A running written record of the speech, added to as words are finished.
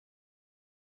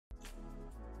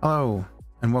Hello,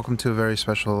 and welcome to a very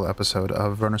special episode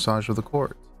of Vernasage of the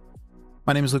Court.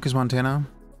 My name is Lucas Montana.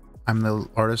 I'm the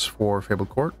artist for Fabled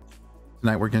Court.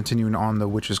 Tonight we're continuing on the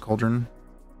Witch's Cauldron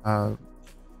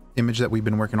image that we've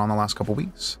been working on the last couple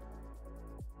weeks.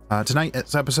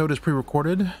 Tonight's episode is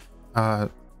pre-recorded.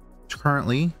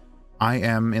 Currently, I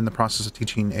am in the process of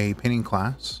teaching a painting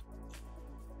class.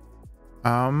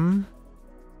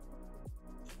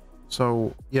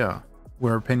 So yeah,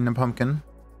 we're painting a pumpkin.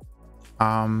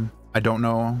 I don't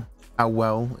know how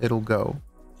well it'll go.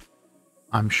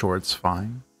 I'm sure it's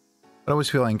fine, but I always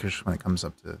feel anxious when it comes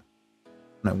up to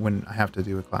when I have to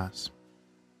do a class.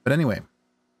 But anyway,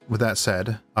 with that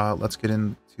said, let's get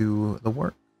into the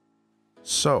work.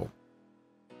 So,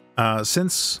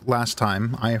 since last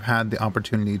time, I have had the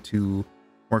opportunity to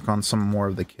work on some more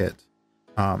of the kit.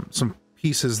 Some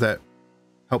pieces that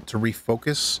helped to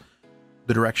refocus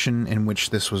the direction in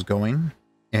which this was going.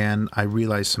 And I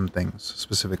realized some things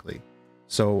specifically.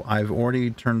 So I've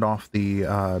already turned off the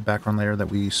background layer that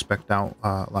we spec'd out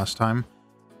last time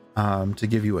to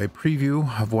give you a preview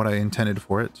of what I intended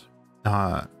for it,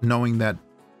 knowing that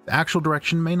the actual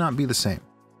direction may not be the same.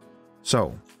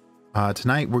 So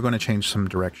tonight we're going to change some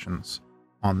directions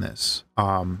on this.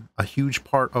 A huge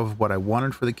part of what I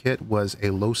wanted for the kit was a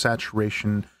low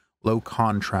saturation, low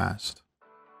contrast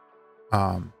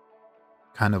kind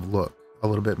of look, a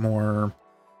little bit more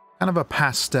kind of a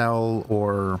pastel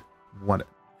or what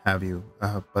have you,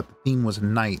 but the theme was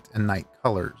night and night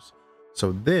colors.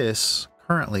 So this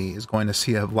currently is going to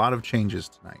see a lot of changes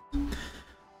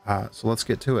tonight. So let's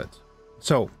get to it.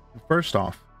 So first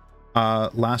off,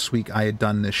 last week I had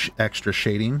done this extra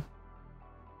shading.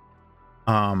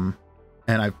 And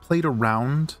I've played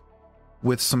around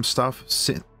with some stuff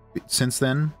since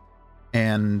then,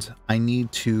 and I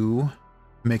need to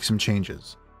make some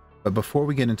changes. But before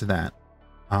we get into that,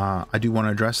 I do want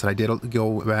to address that I did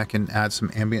go back and add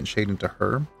some ambient shading to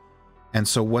her. And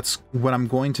so what I'm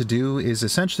going to do is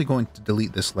essentially going to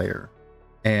delete this layer.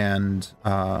 And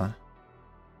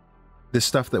this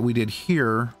stuff that we did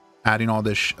here, adding all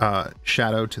this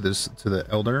shadow to the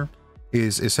elder,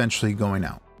 is essentially going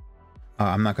out.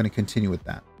 I'm not going to continue with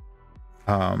that.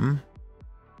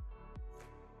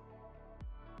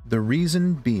 The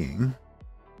reason being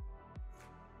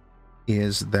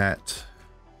is that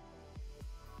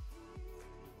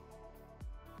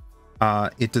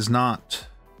it does not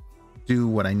do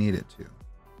what I need it to.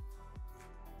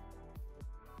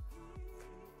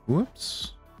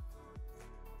 Whoops.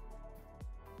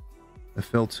 The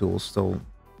fill tool still...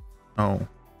 Oh.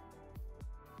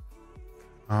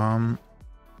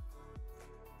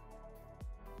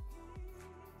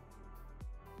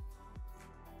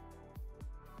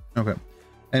 Okay.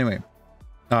 Anyway.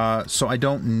 So I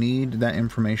don't need that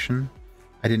information.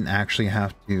 I didn't actually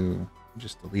have to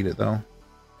just delete it though.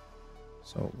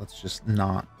 So let's just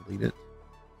not delete it,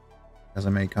 as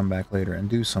I may come back later and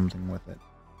do something with it.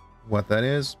 What that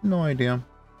is, no idea.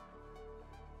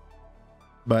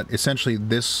 But essentially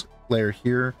this layer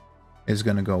here is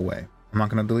going to go away. I'm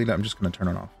not going to delete it, I'm just going to turn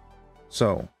it off.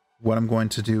 So what I'm going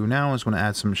to do now is going to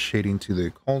add some shading to the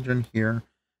cauldron here,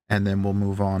 and then we'll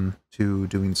move on to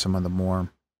doing some of the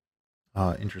more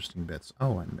interesting bits.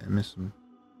 Oh, I missed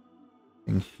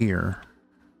something here.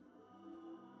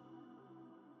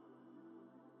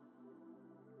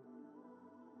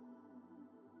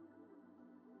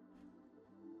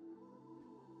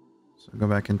 So go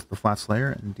back into the flats layer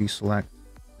and deselect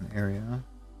an area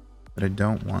that I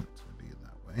don't want to be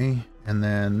that way. And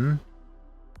then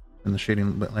turn the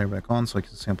shading layer back on so I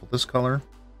can sample this color.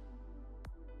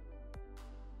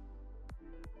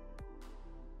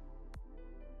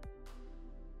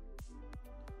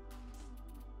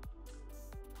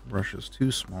 Brush is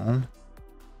too small.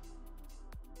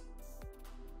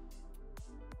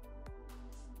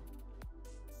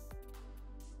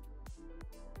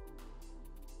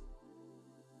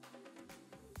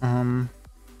 I'm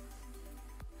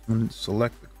going to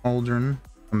select the cauldron,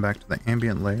 come back to the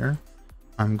ambient layer.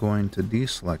 I'm going to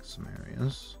deselect some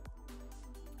areas.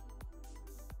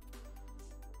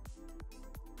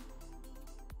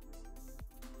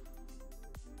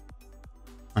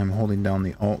 I'm holding down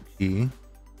the Alt key.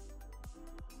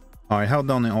 Oh, I held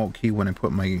down the Alt key when I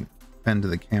put my pen to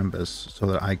the canvas so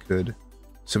that I could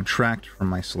subtract from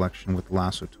my selection with the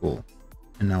lasso tool.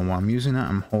 And now while I'm using that,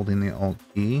 I'm holding the Alt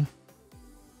key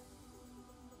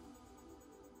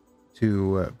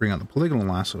to bring out the polygonal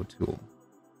lasso tool.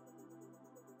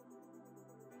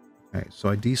 Okay, so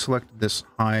I deselected this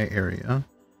high area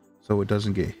so it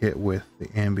doesn't get hit with the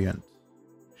ambient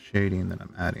shading that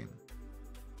I'm adding.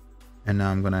 And now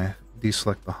I'm going to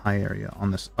deselect the high area on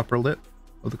this upper lip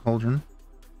of the cauldron.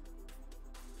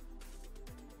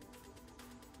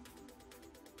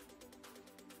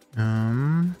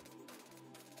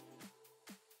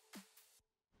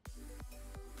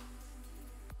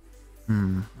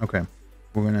 Okay,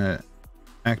 we're gonna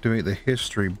activate the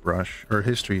history brush or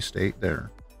history state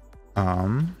there.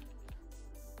 Gonna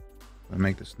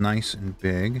make this nice and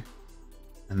big,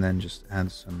 and then just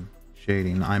add some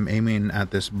shading. I'm aiming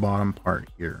at this bottom part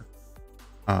here,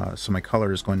 so my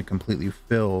color is going to completely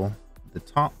fill the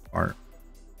top part.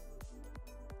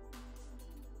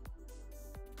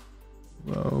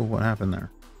 Whoa, what happened there?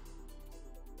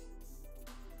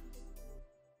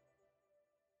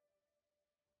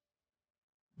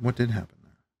 What did happen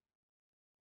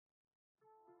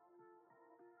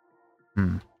there?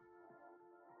 And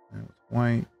with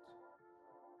white,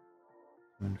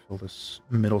 and then fill this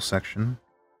middle section,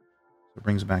 so it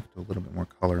brings it back to a little bit more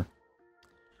color.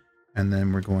 And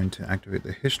then we're going to activate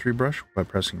the history brush by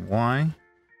pressing Y,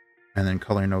 and then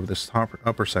coloring over this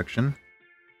upper section.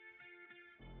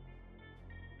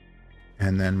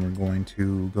 And then we're going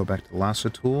to go back to the lasso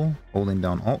tool, holding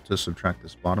down Alt to subtract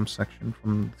this bottom section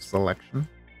from the selection.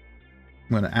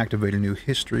 I'm going to activate a new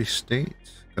history state.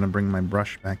 Going to bring my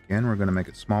brush back in. We're going to make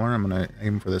it smaller. I'm going to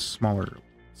aim for this smaller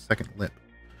second lip.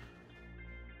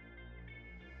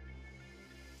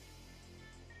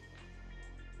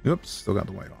 Oops, still got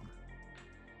the white on.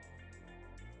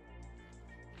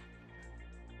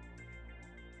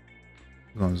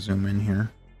 I'm going to zoom in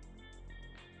here.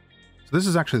 So this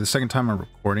is actually the second time I'm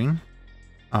recording.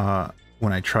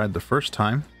 When I tried the first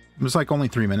time, it was like only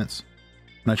 3 minutes.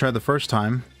 When I tried the first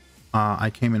time, I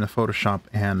came into Photoshop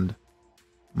and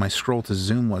my scroll to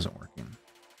zoom wasn't working.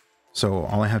 So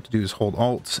all I have to do is hold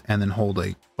Alt and then hold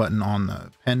a button on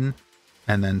the pen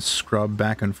and then scrub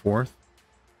back and forth.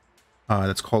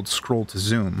 That's called scroll to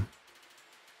zoom.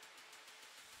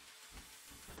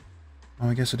 Oh,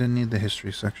 I guess I didn't need the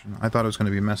history section. I thought it was going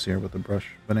to be messier with the brush.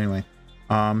 But anyway,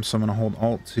 so I'm going to hold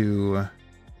Alt to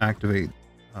activate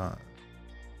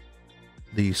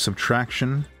the subtract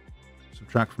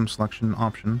from selection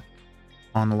option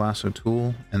on the lasso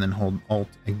tool, and then hold Alt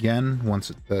again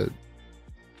once the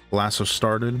lasso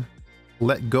started.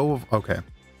 Let go of... Okay.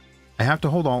 I have to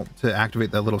hold Alt to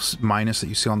activate that little minus that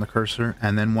you see on the cursor,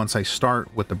 and then once I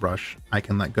start with the brush, I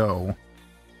can let go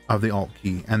of the Alt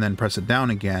key, and then press it down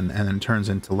again, and then it turns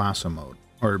into lasso mode,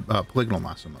 or polygonal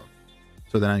lasso mode.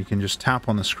 So then I can just tap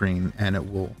on the screen, and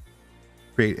it will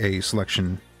create a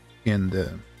selection in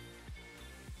the...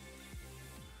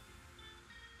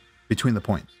 between the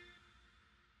points.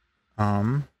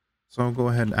 So I'll go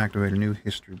ahead and activate a new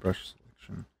history brush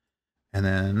selection, and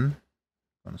then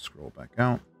I'm going to scroll back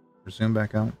out, or zoom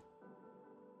back out.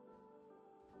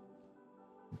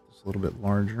 Make this a little bit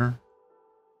larger.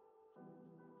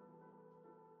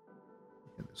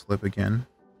 Hit this lip again.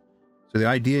 So the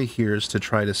idea here is to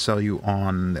try to sell you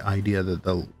on the idea that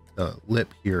the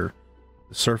lip here,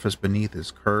 the surface beneath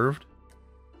is curved.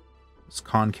 It's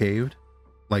concaved,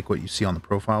 like what you see on the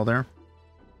profile there.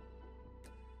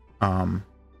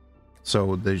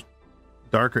 So the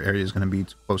darker area is going to be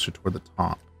closer toward the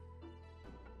top.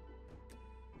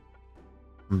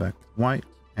 Come back with white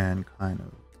and kind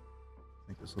of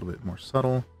make this a little bit more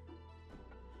subtle.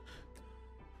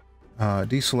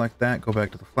 Deselect that, go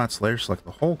back to the flats layer, select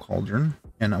the whole cauldron,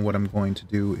 and what I'm going to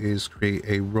do is create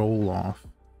a roll off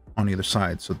on either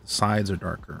side so the sides are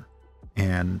darker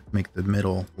and make the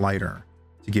middle lighter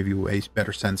to give you a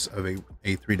better sense of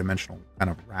a three-dimensional kind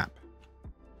of wrap.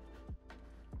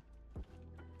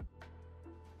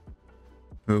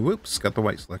 Whoops, got the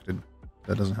white selected.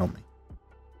 That doesn't help me.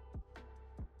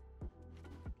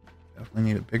 Definitely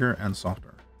need it bigger and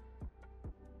softer.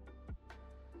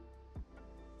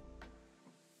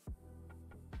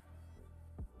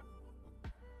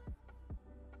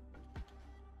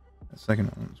 That second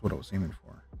one is what I was aiming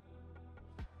for.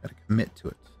 Gotta commit to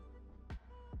it.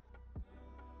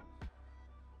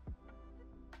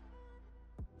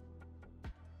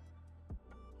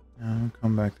 Now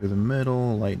come back through the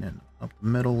middle, lighten it up the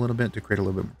middle a little bit to create a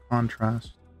little bit more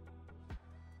contrast.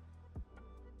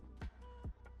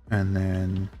 And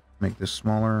then make this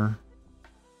smaller.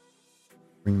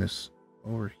 Bring this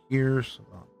over here so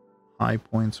the high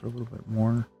points are a little bit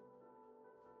more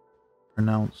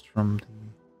pronounced from the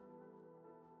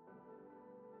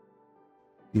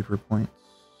deeper points.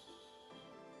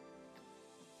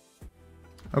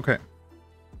 Okay.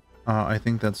 I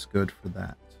think that's good for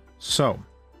that. So,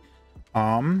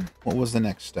 what was the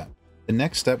next step? The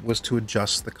next step was to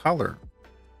adjust the color.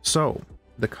 So,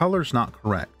 the color's not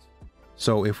correct.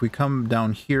 So if we come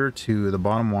down here to the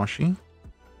bottom washi,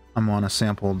 I'm going to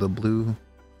sample the blue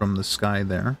from the sky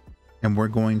there, and we're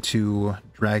going to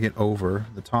drag it over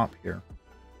the top here.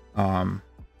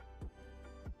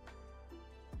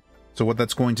 So what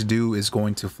that's going to do is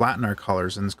going to flatten our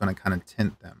colors, and it's going to kind of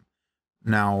tint them.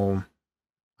 Now,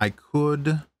 I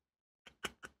could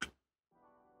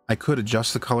I could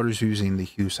adjust the colors using the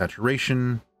hue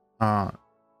saturation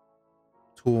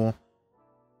tool,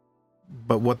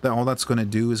 but what all that's going to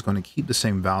do is going to keep the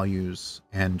same values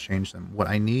and change them. What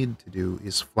I need to do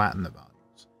is flatten the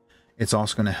values. It's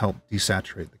also going to help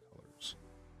desaturate the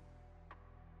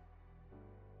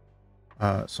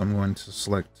colors. So I'm going to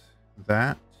select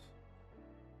that,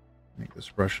 make this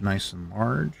brush nice and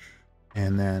large,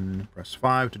 and then press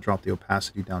 5 to drop the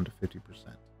opacity down to 50%.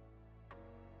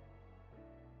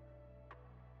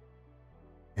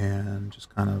 And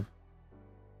just kind of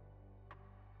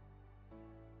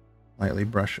lightly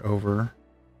brush over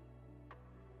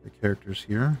the characters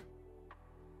here.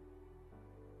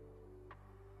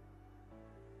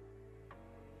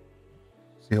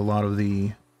 See, a lot of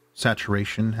the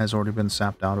saturation has already been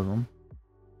sapped out of them,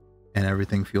 and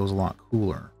everything feels a lot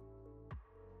cooler.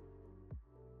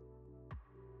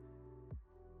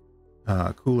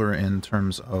 Cooler in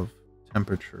terms of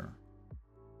temperature,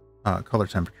 color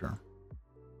temperature.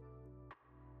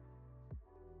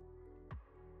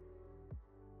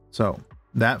 So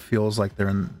that feels like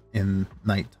they're in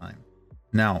nighttime.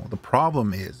 Now, the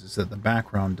problem is that the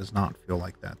background does not feel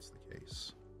like that's the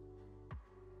case.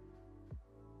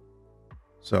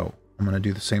 So I'm going to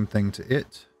do the same thing to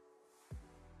it.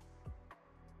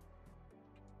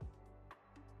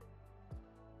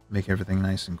 Make everything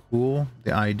nice and cool.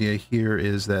 The idea here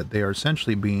is that they are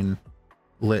essentially being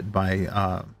lit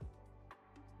by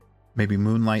maybe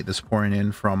moonlight that's pouring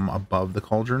in from above the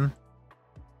cauldron.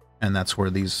 And that's where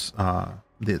these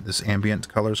this ambient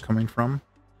color is coming from.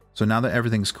 So now that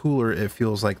everything's cooler, it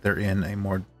feels like they're in a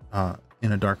more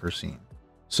in a darker scene.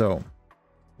 So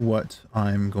what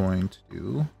I'm going to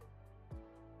do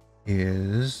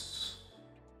is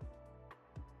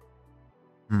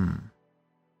oh,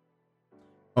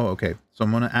 okay. So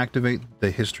I'm going to activate the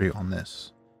history on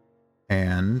this,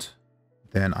 and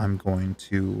then I'm going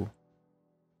to,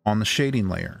 on the shading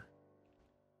layer,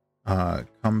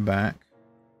 come back.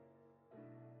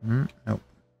 Nope.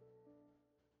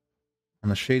 On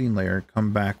the shading layer,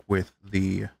 come back with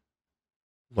the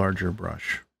larger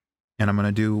brush. And I'm going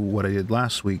to do what I did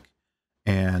last week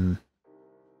and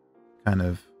kind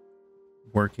of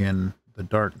work in the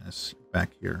darkness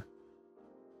back here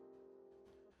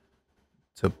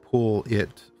to pull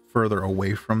it further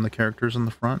away from the characters in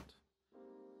the front.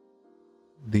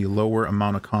 The lower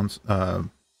amount of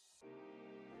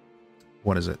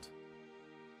what is it?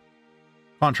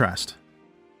 Contrast.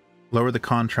 Lower the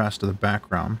contrast of the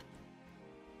background.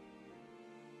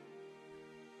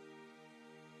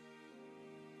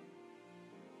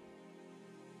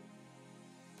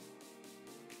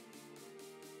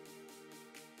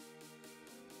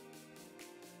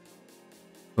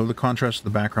 Lower the contrast of the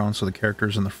background so the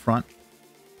characters in the front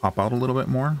pop out a little bit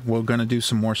more. We're going to do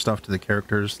some more stuff to the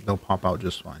characters. They'll pop out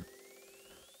just fine.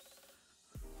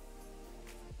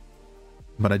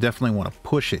 But I definitely want to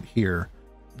push it here,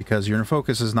 because your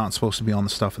focus is not supposed to be on the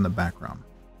stuff in the background.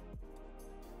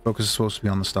 Focus is supposed to be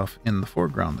on the stuff in the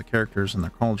foreground, the characters in the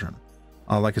cauldron.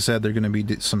 Like I said, there's going to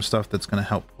be some stuff that's going to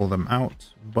help pull them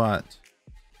out, but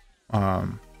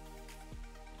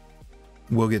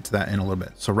we'll get to that in a little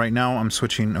bit. So right now I'm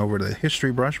switching over to the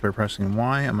history brush by pressing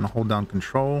Y. I'm going to hold down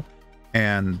Control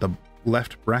and the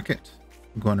left bracket.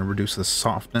 I'm going to reduce the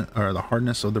softness or the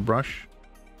hardness of the brush.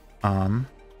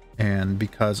 And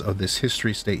because of this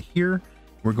history state here,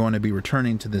 we're going to be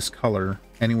returning to this color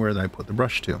anywhere that I put the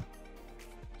brush to.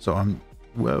 So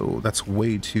whoa, that's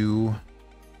way too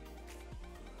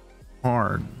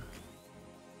hard.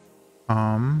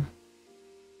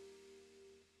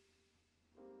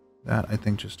 That I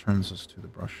think just turns us to the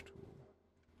brush tool.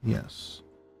 Yes.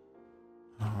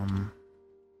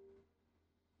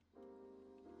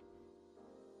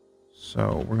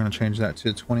 So we're going to change that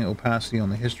to 20 opacity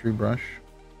on the history brush.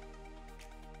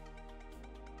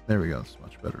 There we go. That's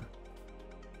much better.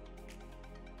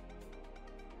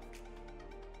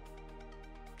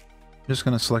 Just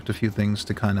going to select a few things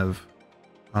to kind of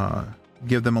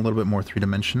give them a little bit more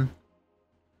 3-dimension.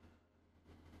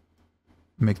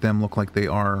 Make them look like they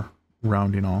are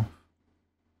rounding off.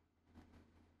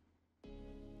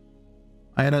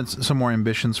 I had some more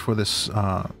ambitions for this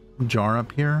jar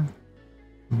up here,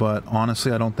 but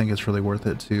honestly I don't think it's really worth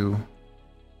it to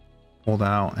pull that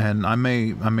out, and I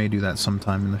may do that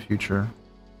sometime in the future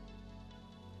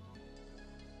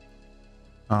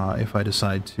if I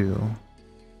decide to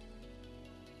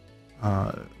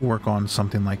work on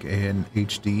something like an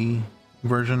HD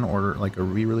version or like a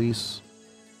re-release,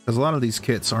 because a lot of these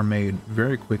kits are made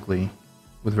very quickly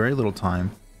with very little time,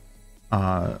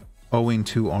 owing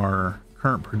to our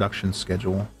current production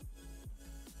schedule.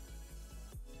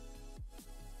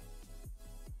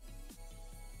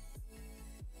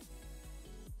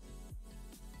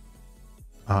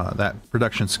 that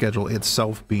production schedule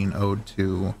itself being owed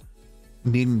to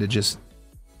needing to just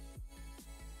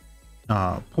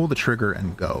pull the trigger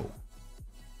and go.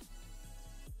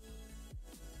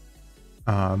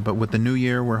 But with the new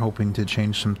year, we're hoping to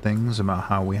change some things about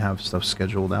how we have stuff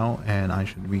scheduled out, and I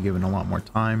should be given a lot more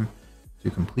time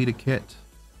to complete a kit.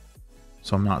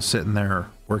 So I'm not sitting there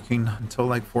working until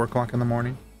like 4 o'clock in the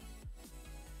morning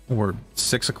or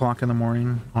 6 o'clock in the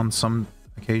morning on some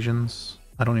occasions.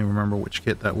 I don't even remember which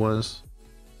kit that was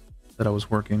that I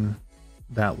was working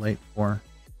that late for.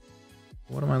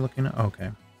 What am I looking at?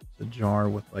 Okay. It's a jar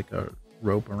with like a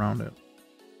rope around it.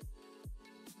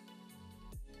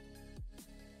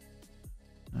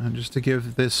 Just to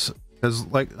give this, because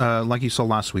like you saw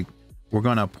last week, we're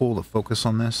going to pull the focus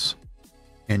on this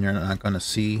and you're not going to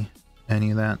see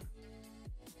any of that.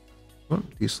 Oh,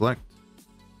 deselect.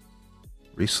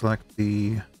 Reselect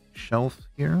the shelf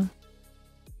here.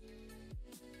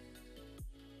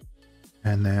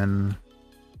 And then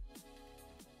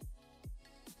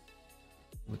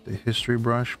with the history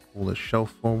brush, pull the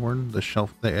shelf forward,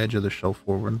 the edge of the shelf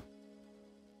forward.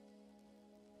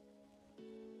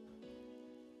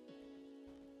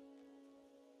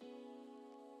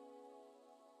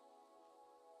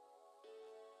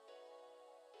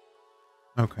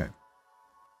 Okay.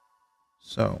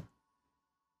 So,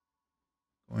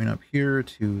 going up here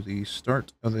to the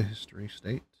start of the history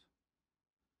state,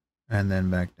 and then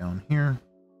back down here.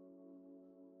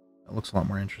 That looks a lot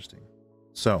more interesting.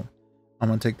 So, I'm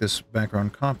going to take this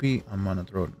background copy, I'm going to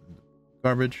throw it in the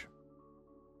garbage.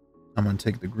 I'm going to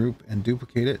take the group and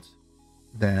duplicate it.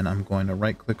 Then I'm going to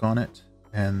right click on it,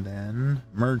 and then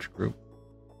merge group.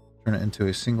 Turn it into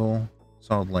a single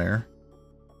solid layer.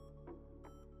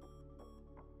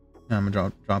 And I'm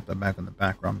going to drop that back in the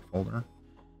background folder.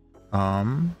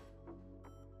 And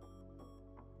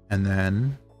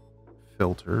then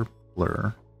filter,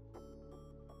 blur,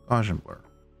 Gaussian blur.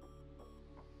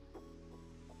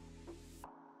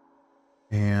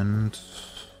 And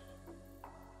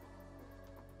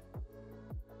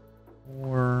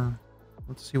or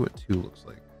let's see what 2 looks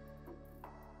like.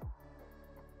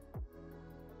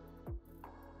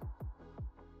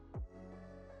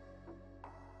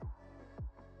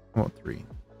 How about 3?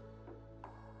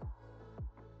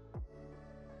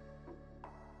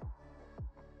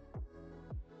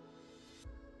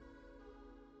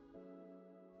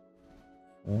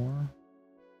 Four.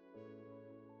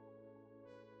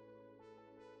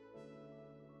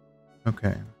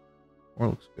 Okay. 4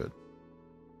 looks good.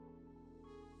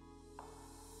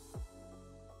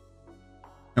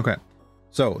 Okay.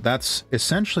 So that's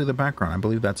essentially the background. I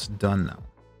believe that's done now.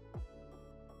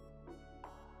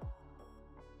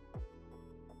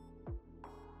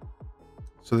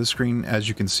 So this screen, as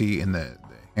you can see in the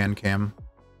hand cam,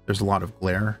 there's a lot of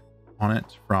glare on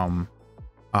it from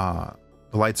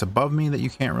the lights above me that you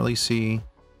can't really see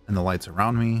and the lights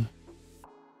around me.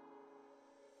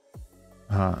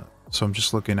 So I'm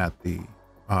just looking at the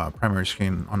primary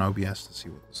screen on OBS to see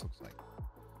what this looks like.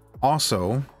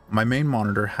 Also, my main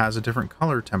monitor has a different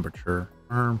color temperature,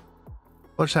 or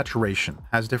color saturation,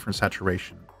 has different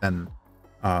saturation than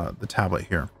the tablet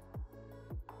here.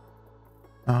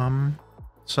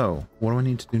 So what do I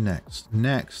need to do next?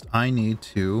 Next, I need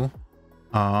to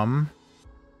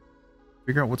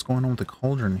figure out what's going on with the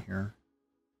cauldron here.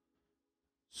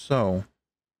 So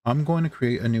I'm going to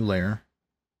create a new layer,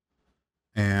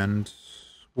 and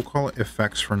we'll call it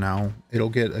effects for now. It'll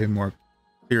get a more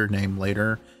clear name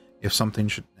later if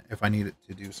I need it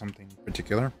to do something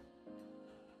particular.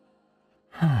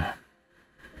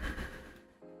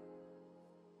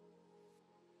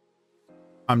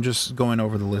 I'm just going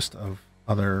over the list of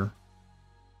other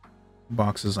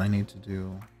boxes I need to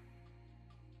do.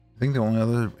 I think the only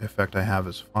other effect I have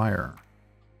is fire.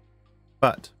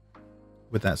 But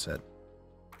with that said,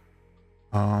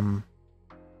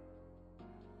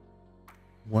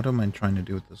 what am I trying to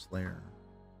do with this layer?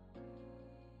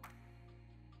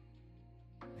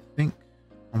 I think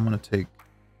I'm going to take,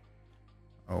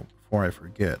 before I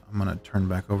forget, I'm going to turn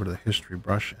back over to the history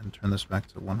brush and turn this back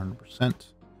to 100%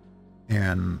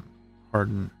 and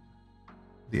harden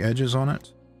the edges on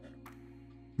it.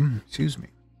 Excuse me.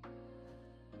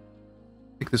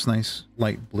 Take this nice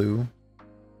light blue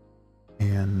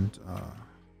and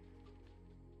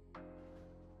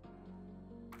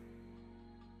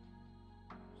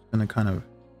gonna kind of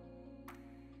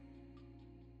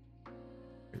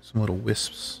create some little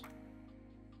wisps.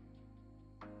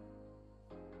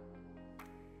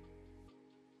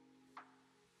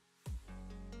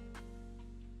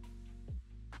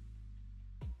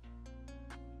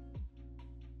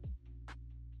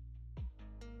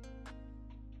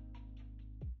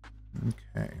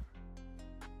 Okay.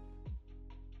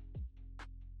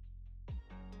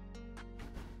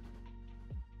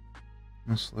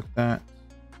 I'll select that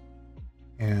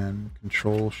and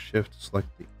Control Shift select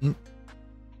the ink.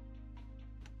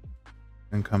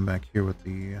 Then come back here with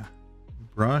the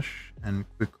brush and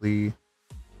quickly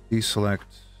deselect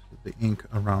the ink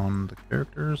around the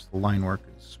characters. The line work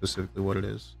is specifically what it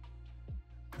is.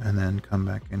 And then come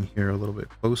back in here a little bit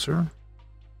closer.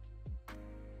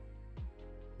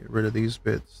 Get rid of these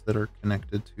bits that are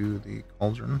connected to the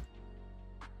cauldron.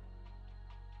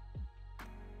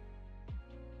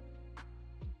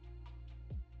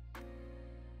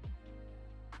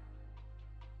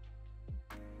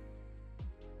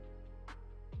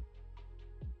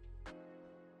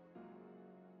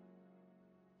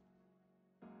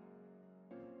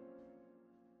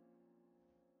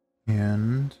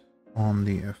 And on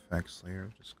the effects layer,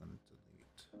 I'm just going to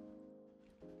delete.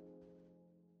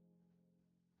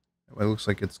 It looks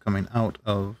like it's coming out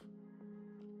of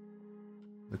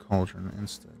the cauldron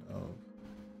instead of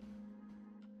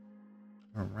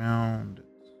around it.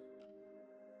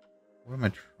 What am I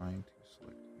trying to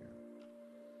select here?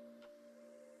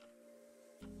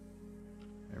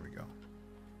 There we go.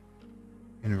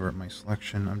 Invert my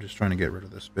selection. I'm just trying to get rid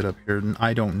of this bit up here. And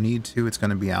I don't need to. It's going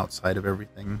to be outside of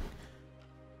everything.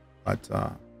 But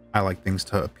I like things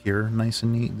to appear nice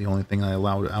and neat. The only thing I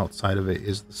allow outside of it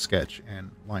is the sketch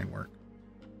and line work.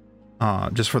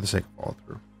 Just for the sake of follow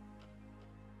through.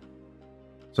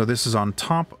 So this is on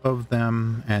top of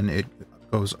them, and it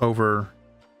goes over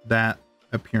that,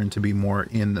 appearing to be more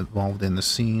involved in the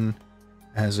scene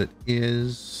as it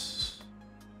is.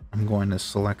 I'm going to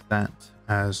select that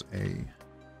as a...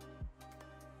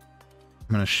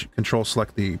 I'm going to control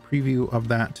select the preview of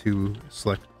that to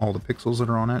select all the pixels that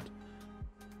are on it.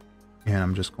 And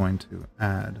I'm just going to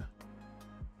add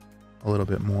a little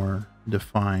bit more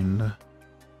defined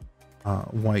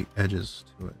white edges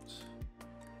to it.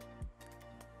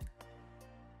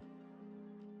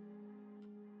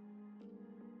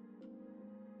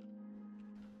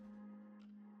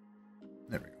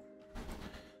 There we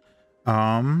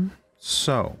go.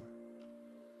 So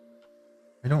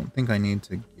I don't think I need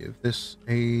to give this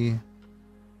something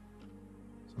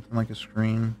like a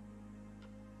screen.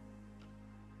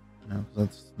 No, because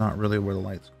that's not really where the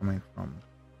light's coming from.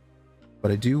 But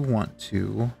I do want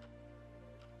to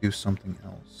do something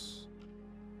else.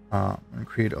 I'm going to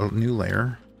create a new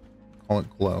layer, call it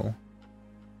Glow.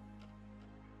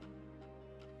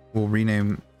 We'll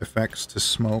rename effects to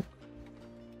Smoke.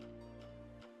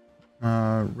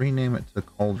 Rename it to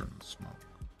Cauldron Smoke.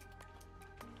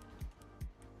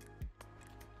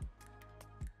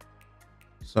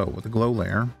 So with the glow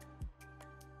layer,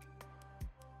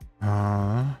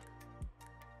 I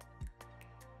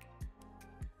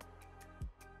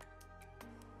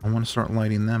want to start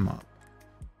lighting them up.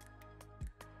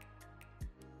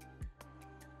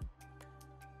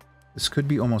 This could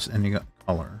be almost any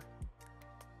color,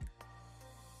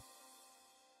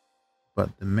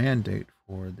 but the mandate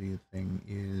for the thing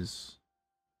is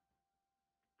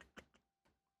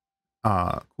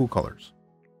cool colors.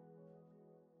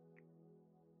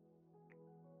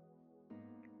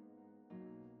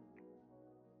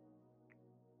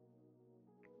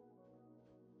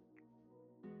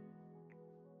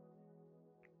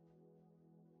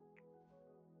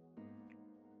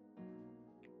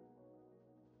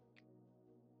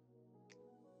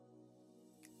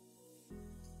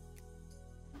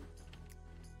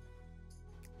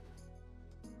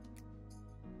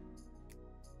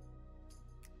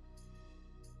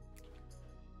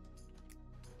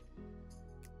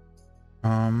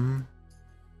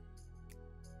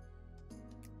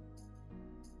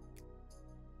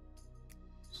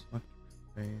 Select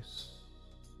face.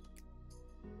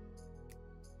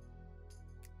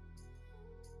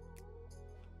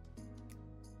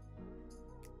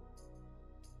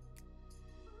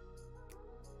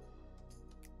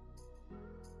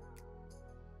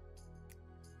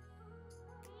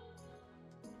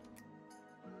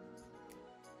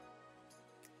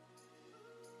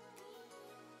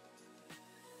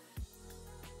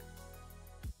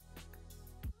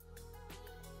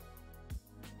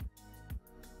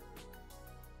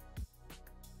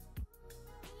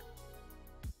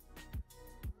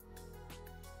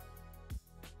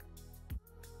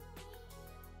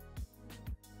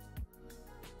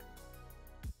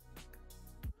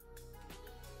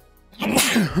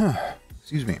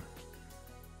 Excuse me.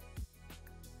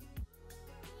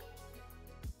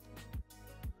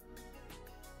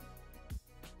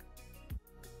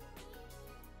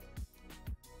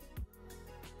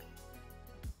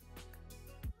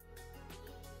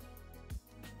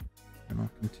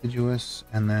 Okay. contiguous,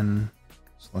 and then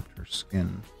select her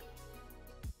skin.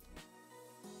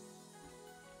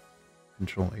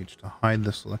 Control H to hide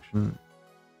the selection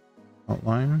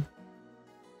outline.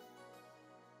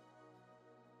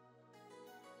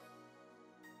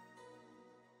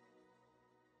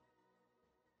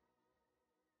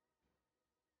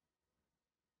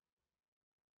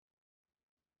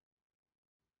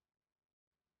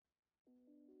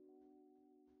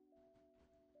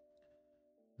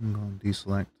 I'm going to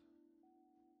deselect.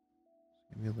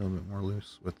 Maybe a little bit more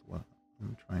loose with what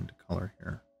I'm trying to color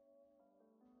here.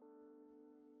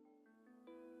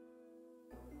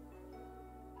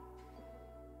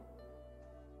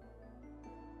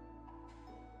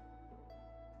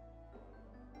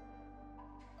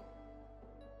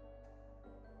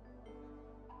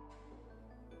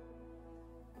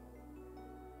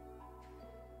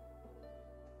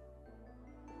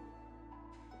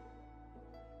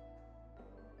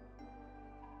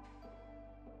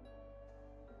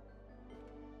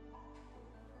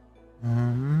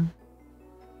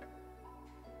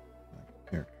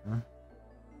 Character.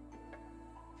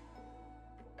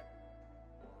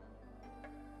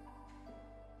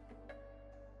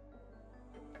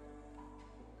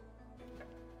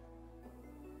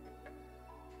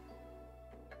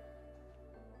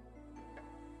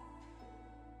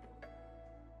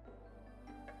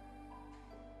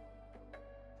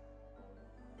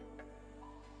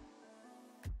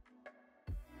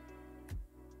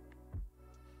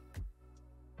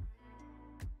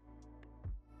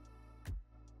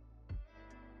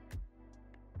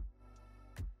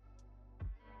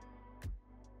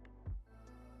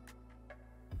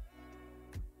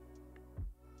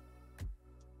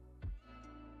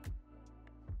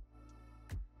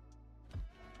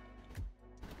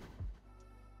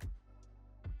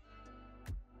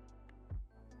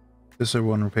 This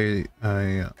one will pay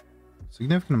a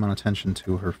significant amount of attention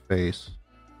to her face.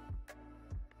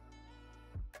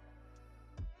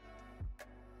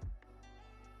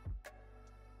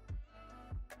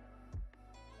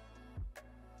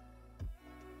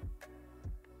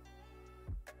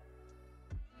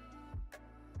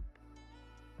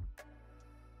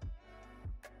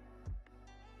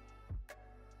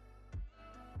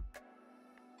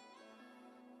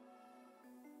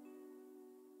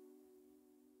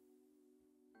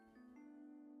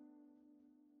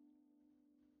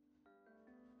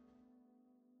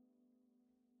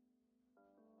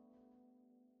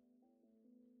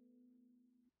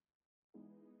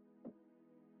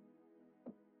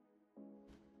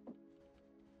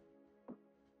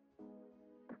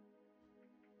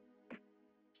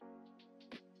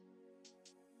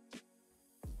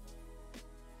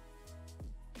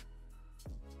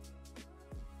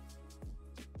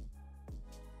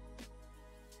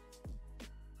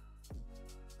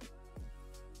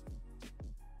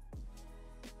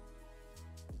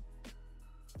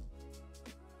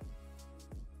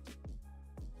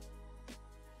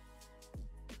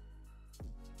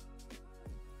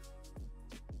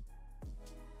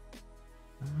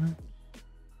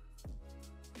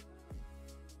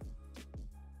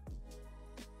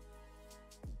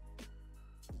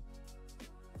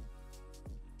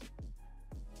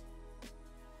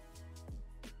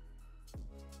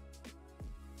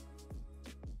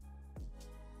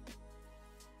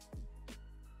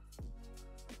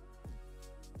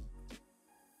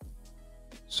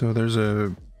 So there's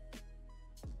a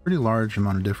pretty large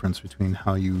amount of difference between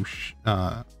how you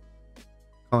color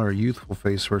a youthful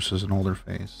face versus an older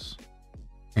face.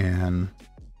 And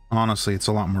honestly, it's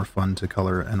a lot more fun to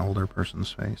color an older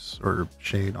person's face, or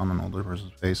shade on an older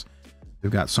person's face.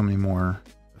 They've got so many more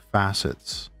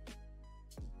facets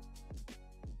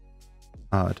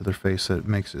to their face that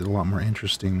makes it a lot more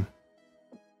interesting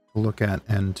to look at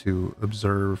and to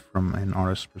observe from an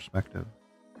artist's perspective.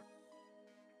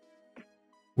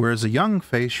 Whereas a young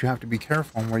face, you have to be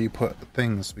careful on where you put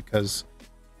things, because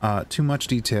too much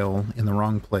detail in the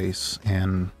wrong place,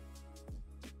 and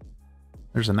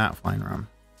there's a gnat flying around.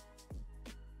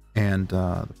 And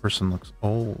the person looks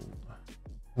old,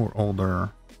 or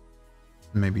older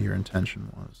than maybe your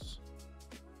intention was.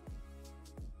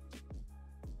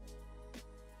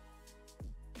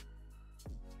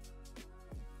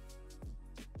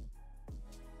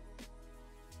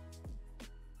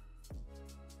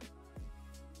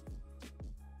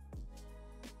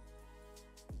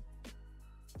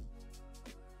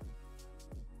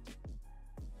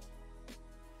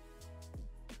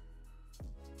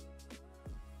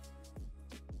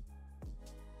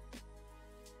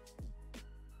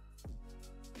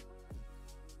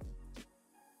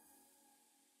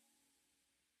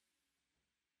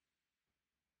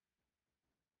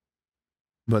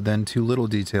 but then too little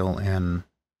detail, and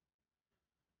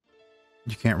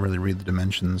you can't really read the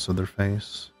dimensions of their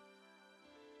face.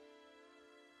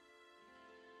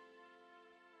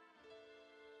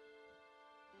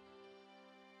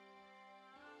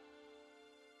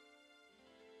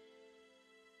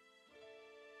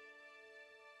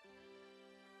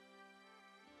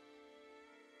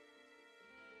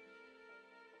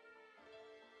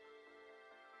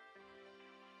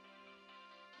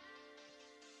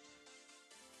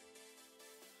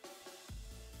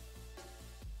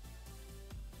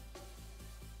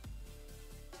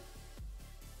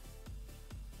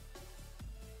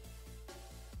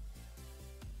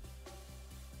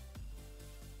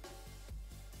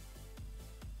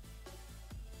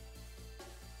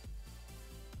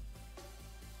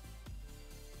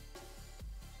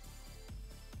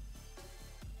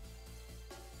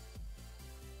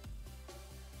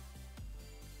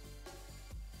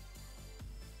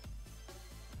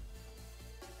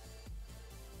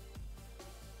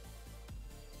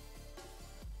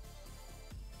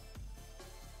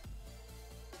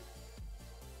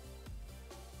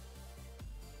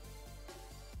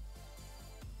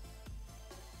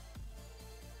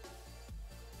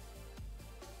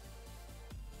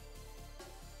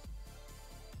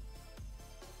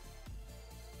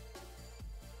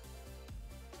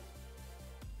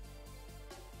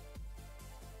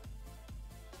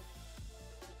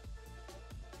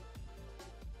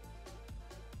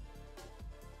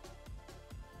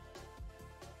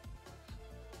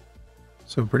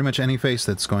 So pretty much any face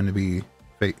that's going to be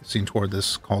facing toward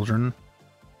this cauldron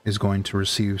is going to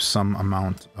receive some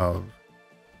amount of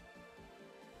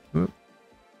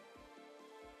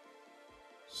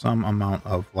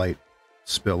light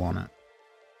spill on it.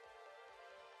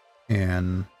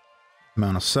 And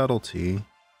amount of subtlety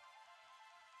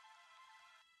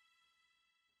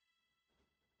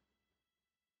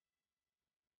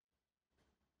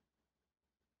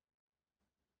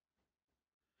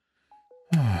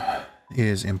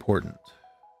is important.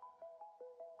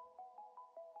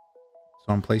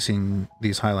 So I'm placing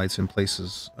these highlights in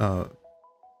places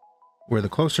where the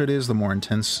closer it is, the more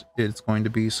intense it's going to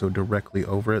be, so directly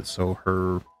over it. So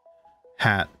her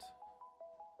hat,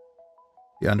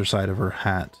 the underside of her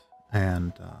hat,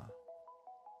 and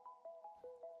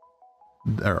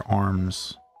their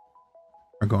arms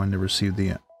are going to receive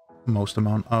the most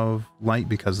amount of light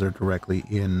because they're directly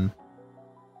in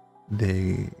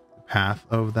the path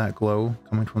of that glow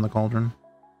coming from the cauldron.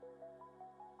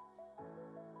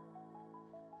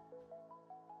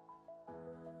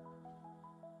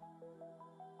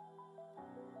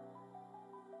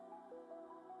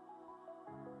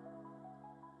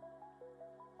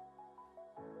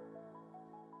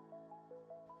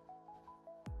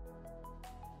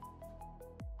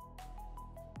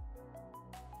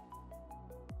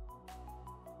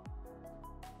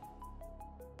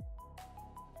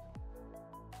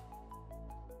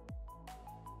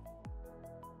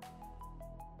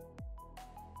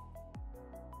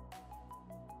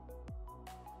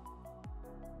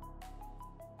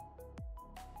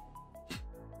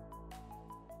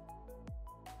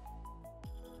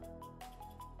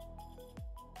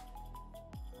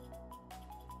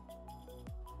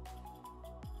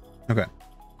 Okay,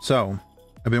 so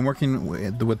I've been working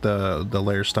with the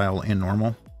layer style in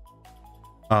normal,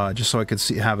 just so I could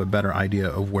have a better idea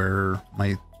of where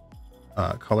my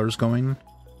color's going,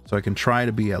 so I can try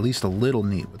to be at least a little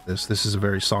neat with this. This is a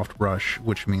very soft brush,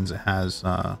 which means it has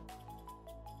the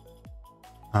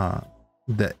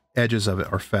edges of it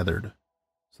are feathered,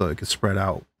 so it can spread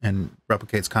out and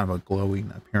replicates kind of a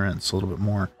glowing appearance a little bit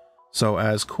more. So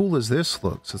as cool as this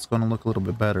looks, it's going to look a little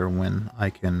bit better when I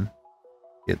can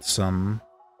get some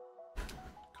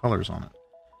colors on it.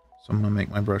 So I'm going to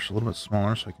make my brush a little bit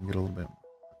smaller so I can get a little bit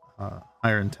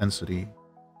higher intensity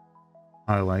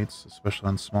highlights, especially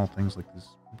on small things like these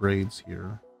braids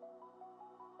here.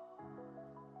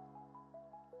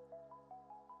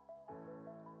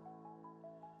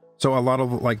 So a lot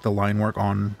of like the line work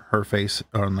on her face,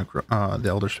 or on the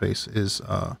elder's face, is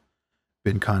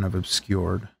been kind of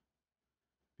obscured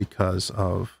because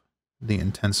of the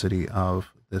intensity of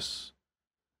this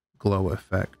glow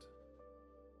effect,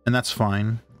 and that's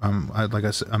fine. Like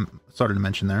I said, started to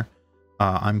mention there,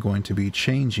 I'm going to be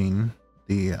changing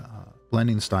the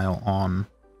blending style on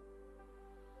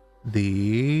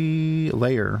the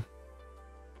layer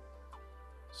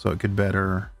so it could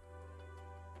better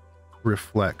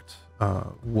reflect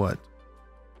what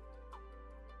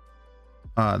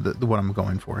I'm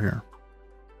going for here.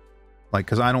 Like,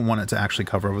 because I don't want it to actually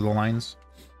cover over the lines.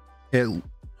 Something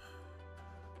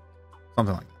like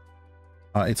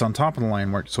that. It's on top of the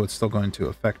line work, so it's still going to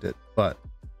affect it, but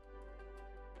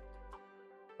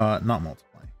Not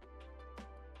multiply.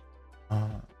 I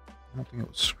don't think it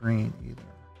was screen either.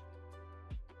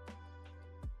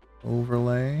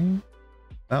 Overlay.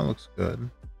 That looks good.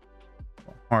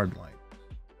 Hard light.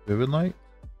 Vivid light.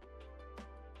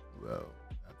 Whoa,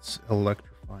 that's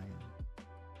electrifying.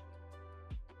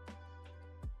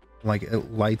 Like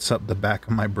it lights up the back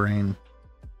of my brain.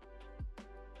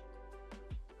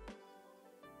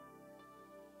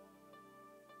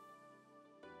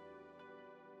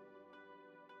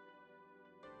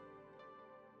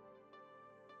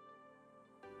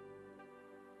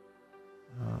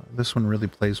 This one really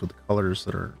plays with the colors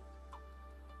that are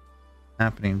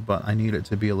happening, but I need it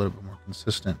to be a little bit more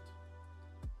consistent.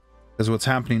 Because what's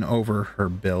happening over her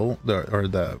bill,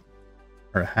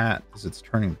 her hat, is it's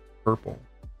turning purple.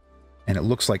 And it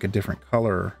looks like a different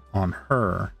color on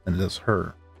her than it does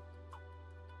her.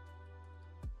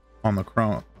 On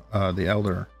the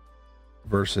Elder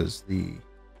versus the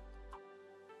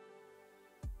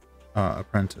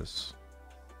Apprentice.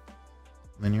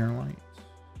 Linear light.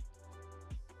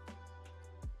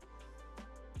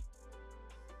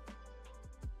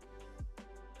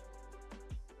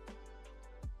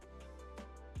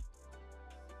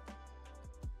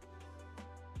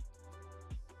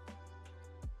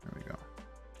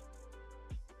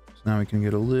 Now we can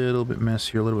get a little bit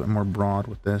messier, a little bit more broad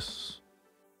with this.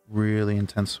 Really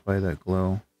intensify that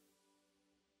glow.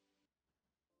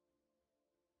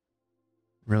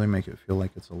 Really make it feel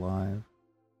like it's alive.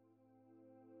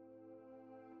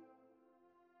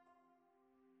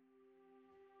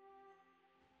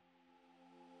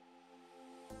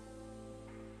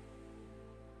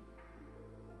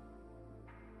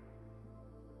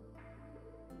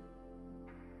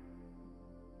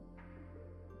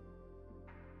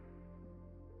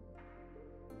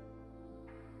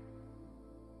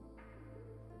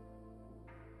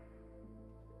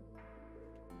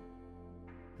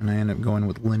 And I end up going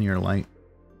with linear light.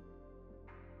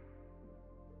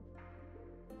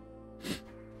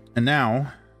 And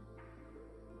now,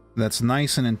 that's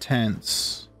nice and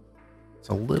intense. It's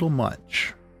a little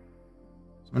much.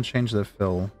 So I'm going to change the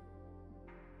fill.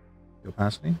 The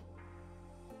opacity.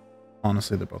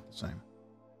 Honestly, they're both the same.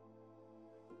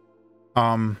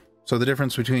 So the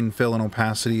difference between fill and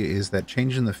opacity is that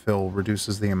changing the fill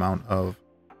reduces the amount of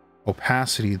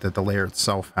opacity that the layer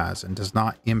itself has and does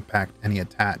not impact any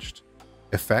attached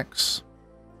effects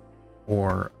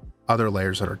or other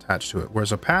layers that are attached to it,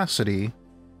 whereas opacity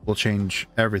will change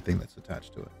everything that's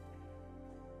attached to it.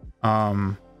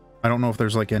 I don't know if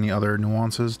there's like any other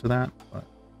nuances to that, but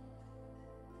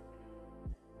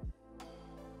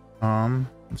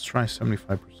let's try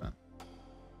 75%.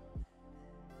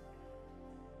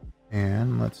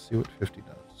 And let's see what 50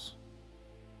 does.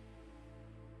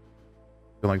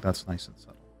 I feel like that's nice and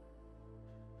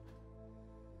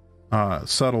subtle.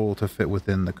 Subtle to fit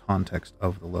within the context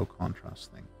of the low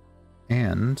contrast thing.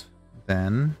 And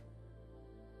then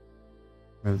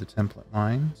remove the template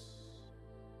lines.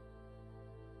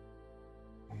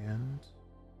 And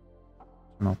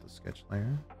turn off the sketch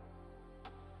layer.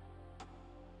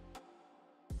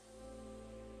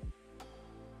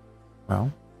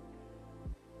 Well,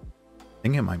 I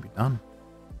think it might be done.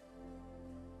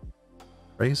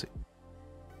 Crazy.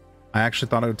 I actually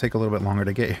thought it would take a little bit longer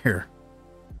to get here.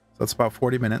 So that's about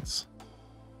 40 minutes.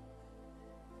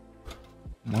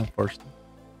 More first.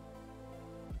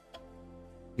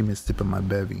 Give me a sip of my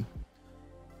bevy.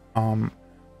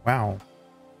 Wow.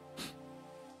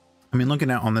 I mean, looking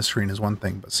at it on this screen is one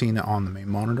thing, but seeing it on the main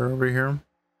monitor over here,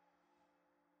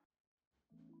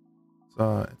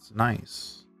 it's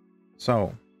nice.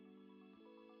 So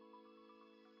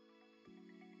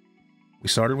we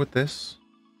started with this.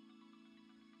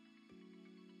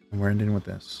 And we're ending with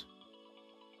this.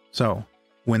 So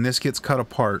when this gets cut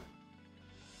apart,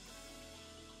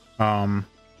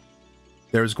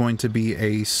 there's going to be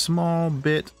a small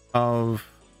bit of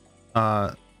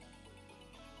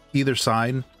either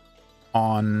side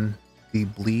on the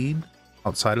bleed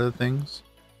outside of the things,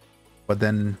 but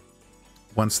then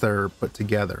once they're put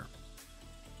together,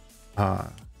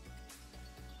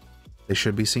 they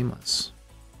should be seamless.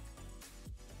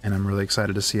 And I'm really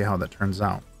excited to see how that turns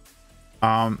out.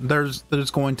 There's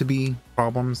going to be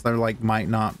problems. They're like might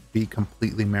not be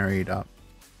completely married up,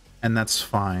 and that's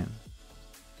fine.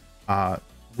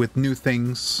 With new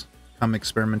things come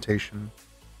experimentation,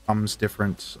 comes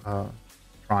different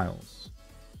trials.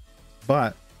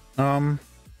 But let's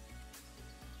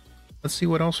see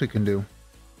what else we can do.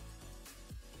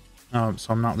 So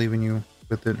I'm not leaving you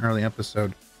with an early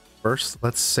episode. First,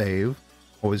 let's save.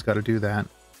 Always got to do that.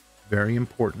 Very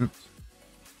important.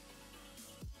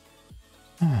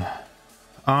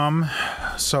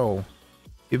 So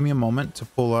Give me a moment to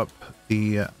pull up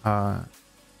the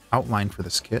outline for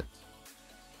this kit.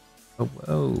 Oh,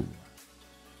 whoa.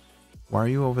 Why are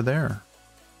you over there?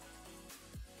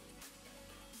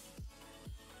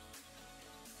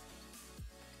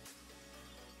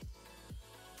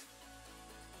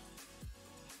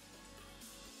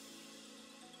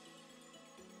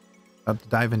 About to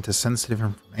dive into sensitive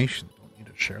information. Don't need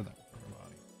to share that with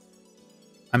everybody.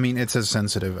 I mean, it's as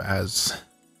sensitive as,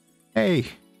 hey,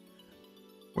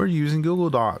 we're using Google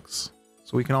Docs,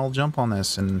 so we can all jump on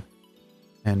this and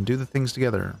do the things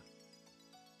together.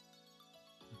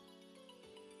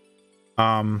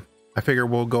 I figure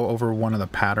we'll go over one of the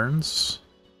patterns,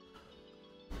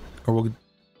 or we'll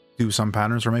do some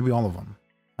patterns, or maybe all of them.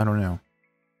 I don't know.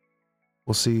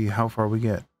 We'll see how far we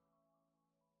get.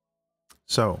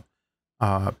 So,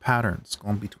 patterns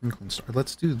going to be twinkling star.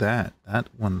 Let's do that. That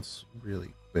one's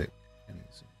really quick and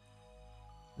easy.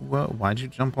 Well, why'd you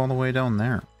jump all the way down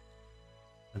there?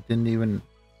 I didn't even...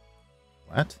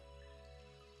 What?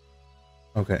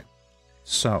 Okay.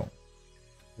 So,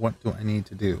 what do I need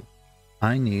to do?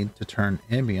 I need to turn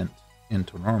ambient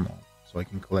into normal so I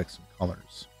can collect some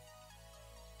colors.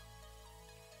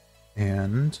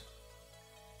 And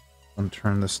I'm going to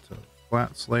turn this to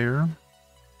flats layer.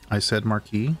 I said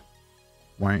marquee.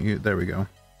 Why aren't you? There we go.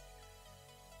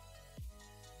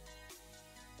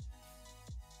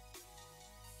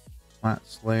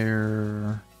 Flats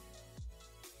layer.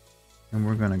 And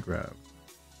we're going to grab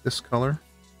this color.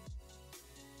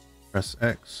 Press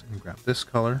X and grab this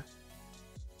color.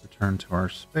 Return to our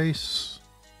space.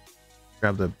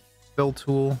 Grab the fill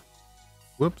tool.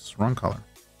 Whoops, wrong color.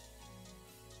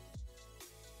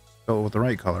 Fill it with the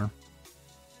right color.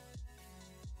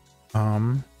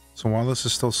 So while this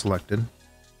is still selected,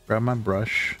 grab my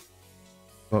brush,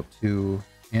 go up to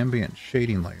ambient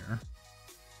shading layer,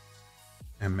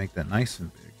 and make that nice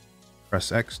and big.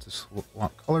 Press X to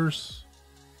swap colors,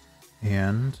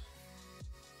 and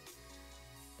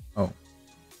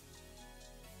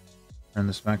turn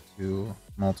this back to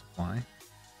multiply.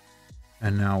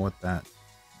 And now with that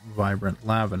vibrant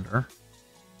lavender,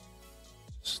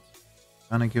 just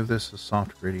kind of give this a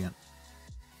soft gradient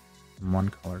from one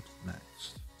color to the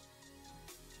next.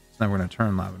 So now we're going to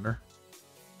turn lavender.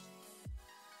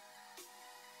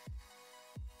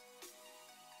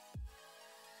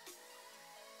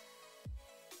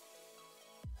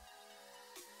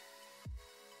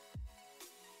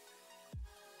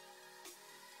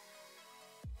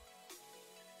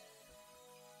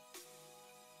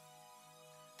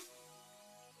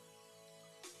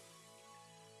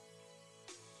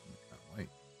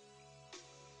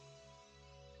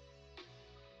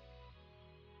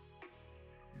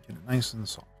 Get it nice and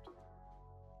soft.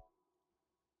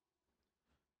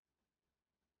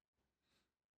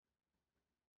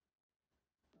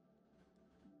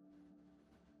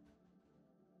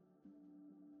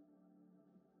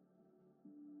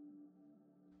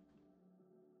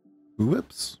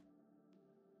 Whoops.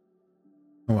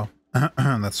 Oh well.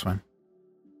 That's fine.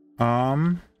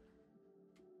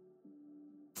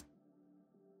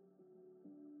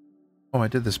 Oh, I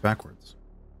did this backwards.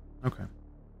 Okay.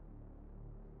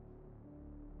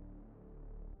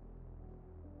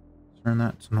 Turn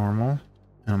that to normal.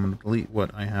 And I'm going to delete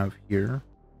what I have here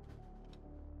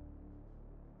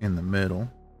in the middle.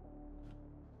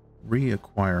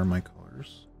 Reacquire my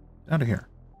colors. Out of here.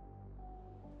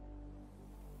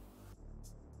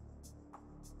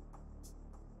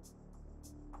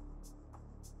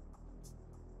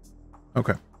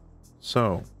 Okay.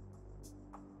 So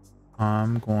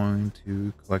I'm going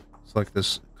to select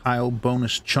this Kyle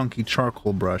bonus chunky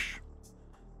charcoal brush.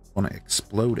 I want to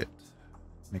explode it.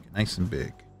 Make it nice and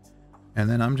big. And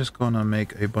then I'm just going to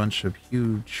make a bunch of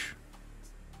huge,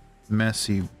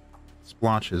 messy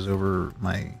splotches over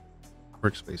my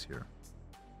workspace here.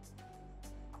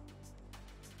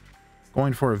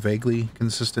 Going for a vaguely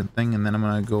consistent thing, and then I'm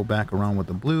going to go back around with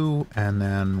the blue and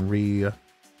then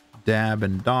re-dab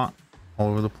and dot all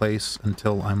over the place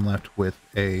until I'm left with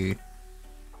a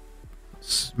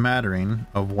smattering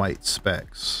of white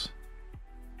specks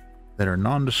that are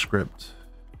nondescript,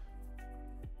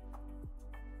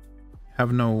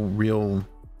 have no real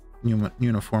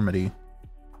uniformity,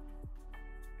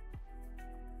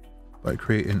 but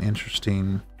create an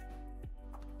interesting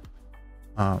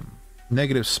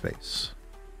negative space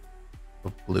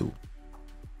of blue.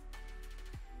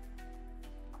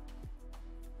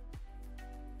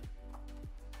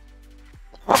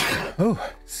 Oh,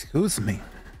 excuse me.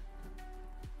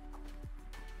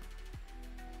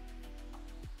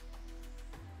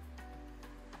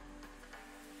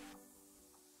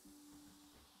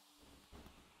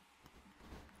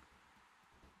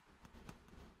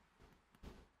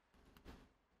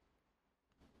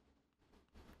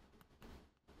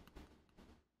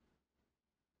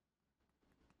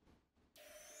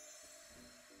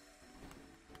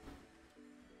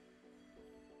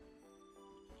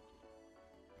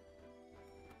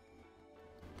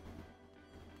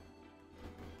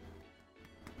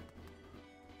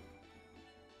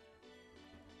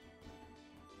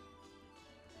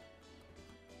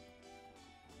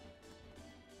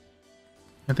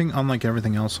 I think unlike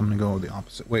everything else, I'm going to go the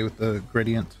opposite way with the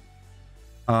gradient.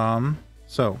 I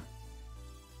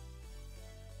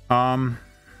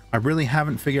really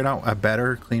haven't figured out a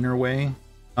better, cleaner way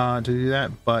to do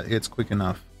that, but it's quick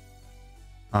enough.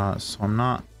 So I'm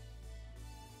not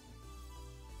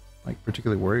like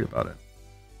particularly worried about it.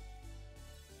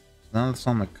 So now that's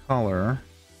on the color.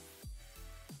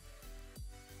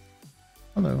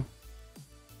 Hello.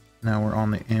 Now we're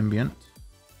on the ambient.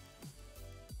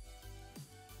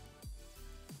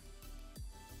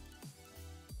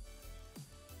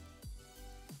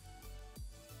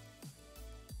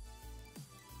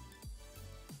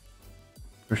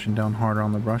 Pushing down harder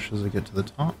on the brush as I get to the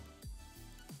top.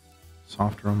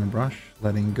 Softer on the brush,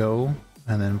 letting go,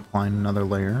 and then applying another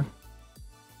layer.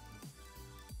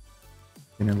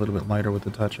 Getting a little bit lighter with the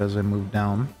touch as I move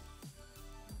down.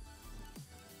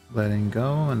 Letting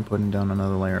go and putting down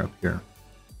another layer up here.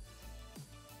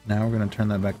 Now we're going to turn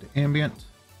that back to ambient,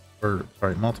 or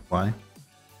sorry, multiply,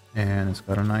 and it's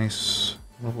got a nice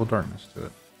level of darkness to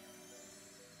it.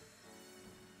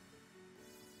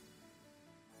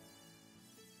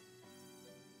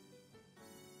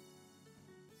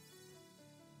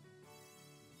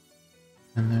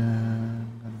 And then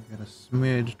I'm going to get a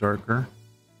smidge darker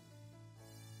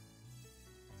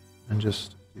and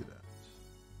just do that.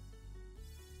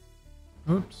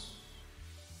 Oops.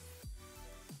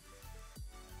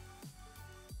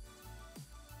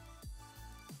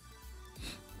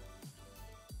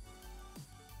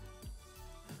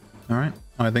 All right,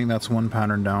 I think that's one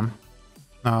pattern down.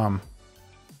 I'll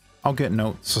get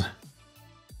notes,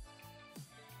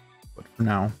 but for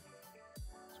now,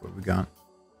 that's what we got.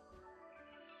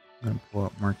 I'm going to pull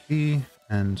out marquee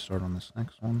and start on this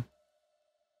next one.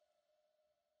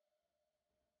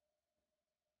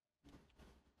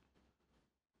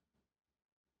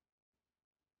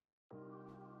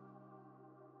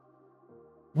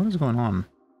 What is going on?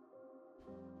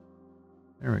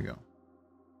 There we go.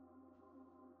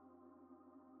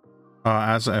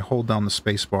 As I hold down the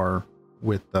space bar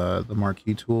with the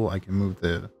marquee tool, I can move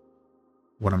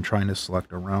what I'm trying to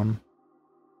select around.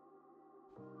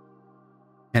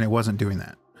 And it wasn't doing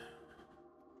that.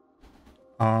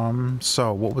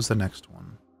 So what was the next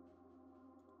one?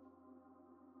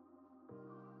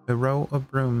 The row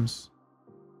of brooms.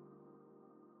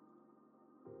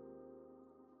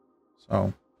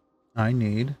 So I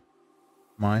need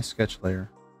my sketch layer.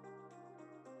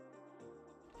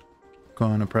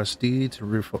 Going to press D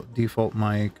to default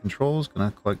my controls.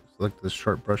 Going to select the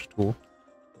sharp brush tool.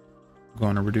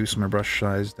 Going to reduce my brush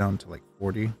size down to like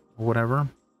 40 or whatever.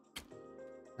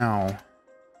 Now,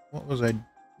 what was I?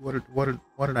 What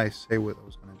did I say what I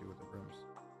was going to do with the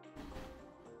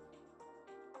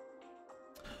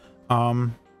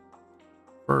brooms?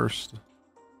 First,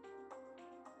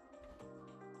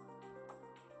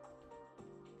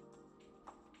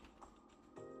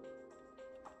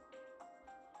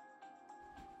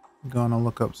 I'm gonna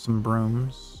look up some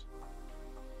brooms.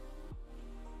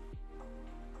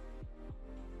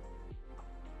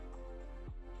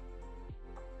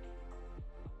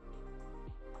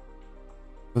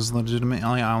 Because legitimately,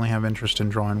 I only have interest in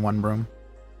drawing one broom.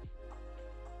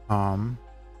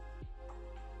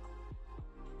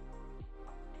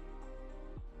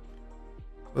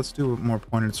 Let's do a more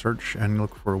pointed search and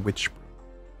look for a witch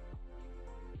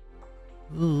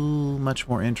broom. Ooh, much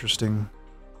more interesting.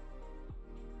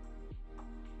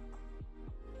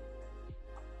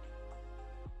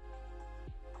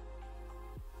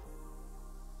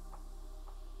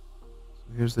 So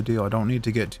here's the deal. I don't need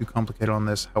to get too complicated on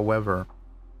this. However,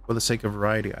 for the sake of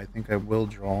variety, I think I will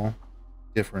draw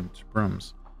different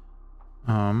brooms.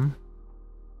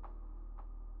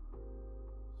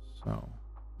 So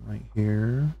right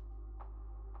here,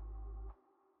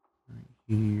 right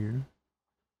here.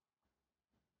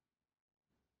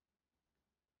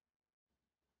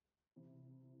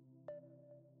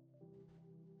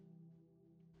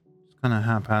 Just kind of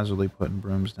haphazardly putting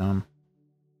brooms down.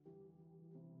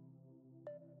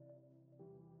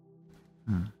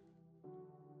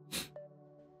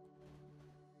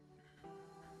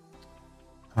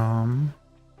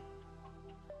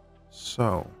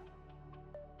 So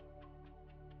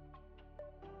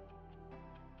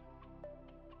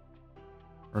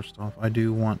first off, I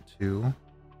do want to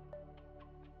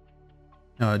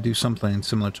do something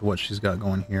similar to what she's got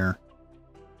going here.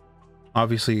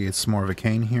 Obviously, it's more of a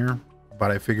cane here, but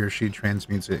I figure she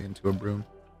transmutes it into a broom.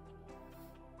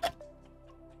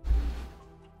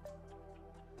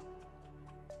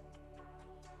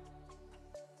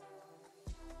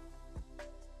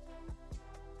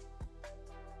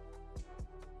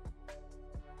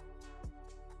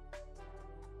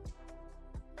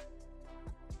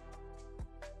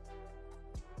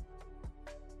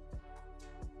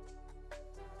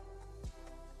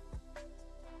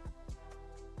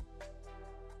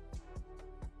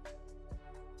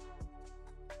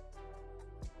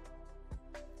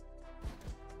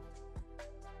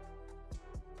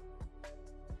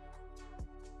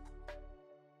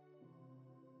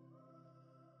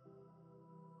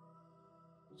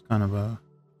 Kind of a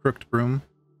crooked broom.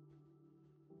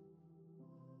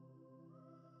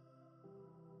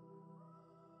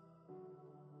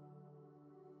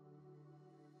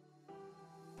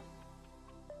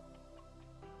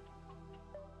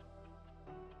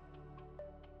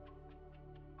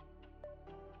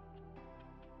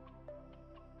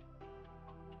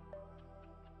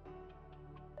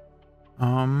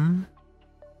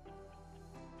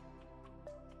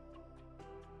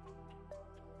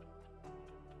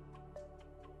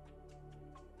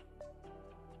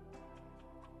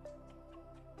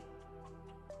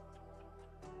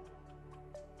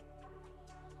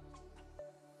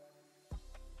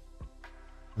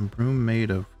 A broom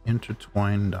made of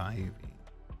intertwined ivy.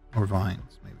 Or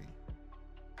vines, maybe.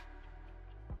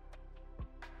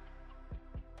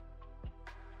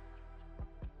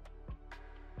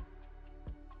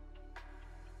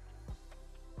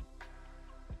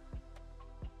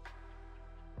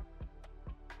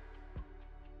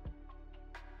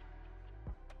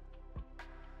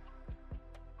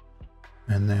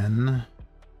 And then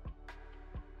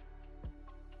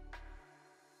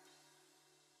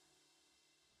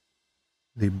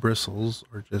the bristles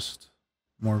are just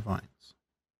more vines.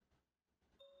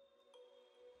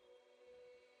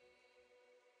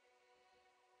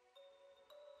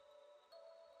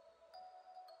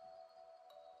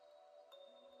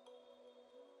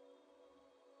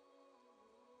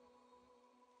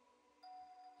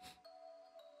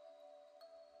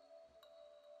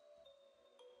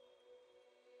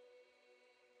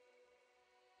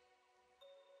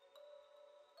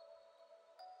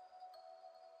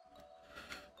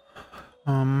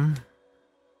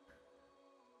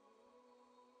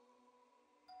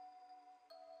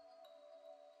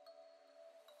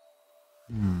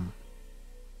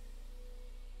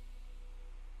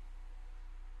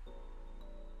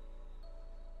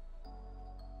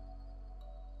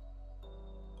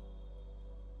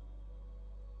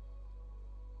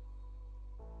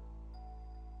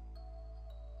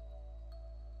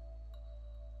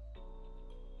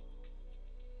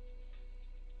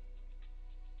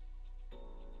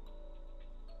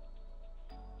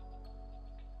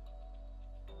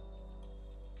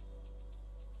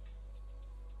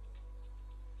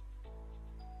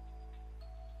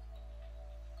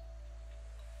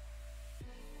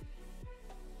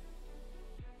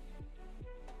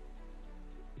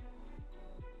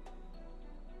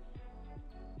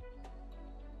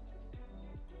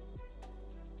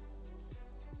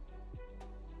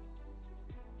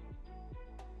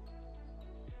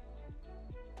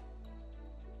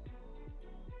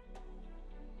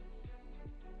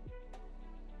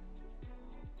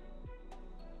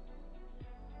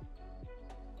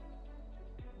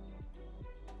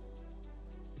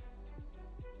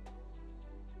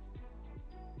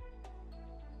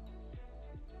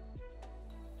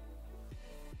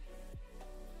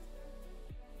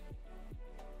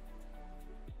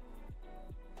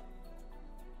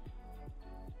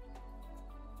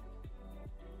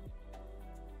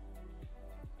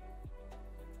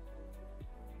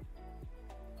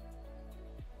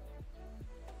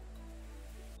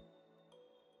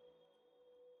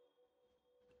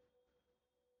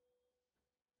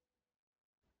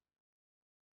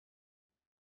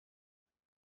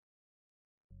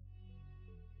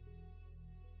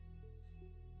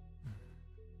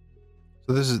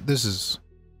 So this is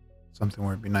something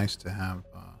where it'd be nice to have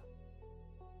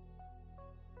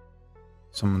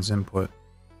someone's input.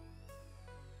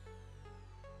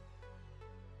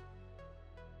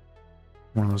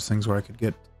 One of those things where I could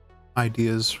get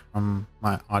ideas from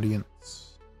my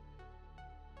audience.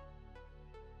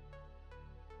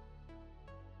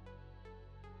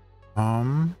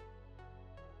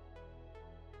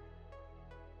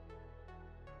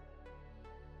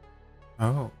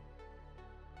 Oh.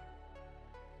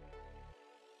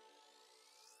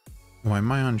 Why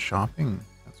am I on shopping?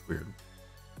 That's weird.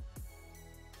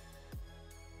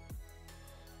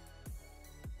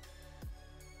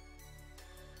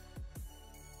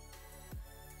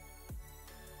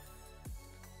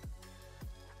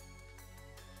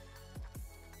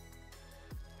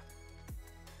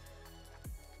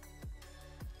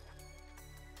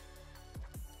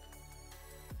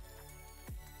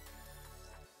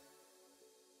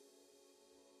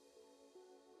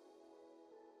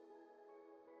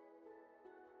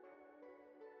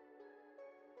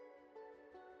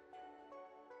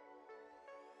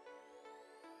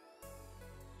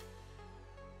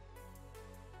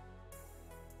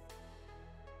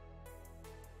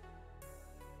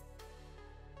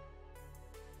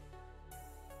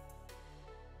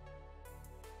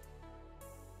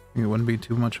 It wouldn't be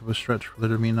too much of a stretch for there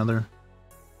to be another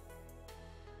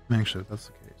Actually, if that's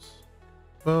the case.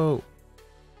 Oh.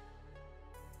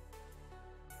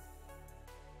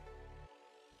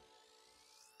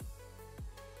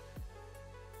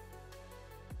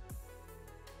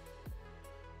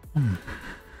 Hmm.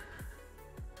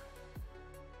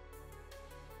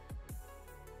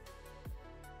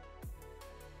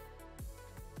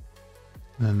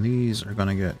 And these are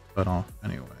gonna get cut off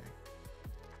anyway.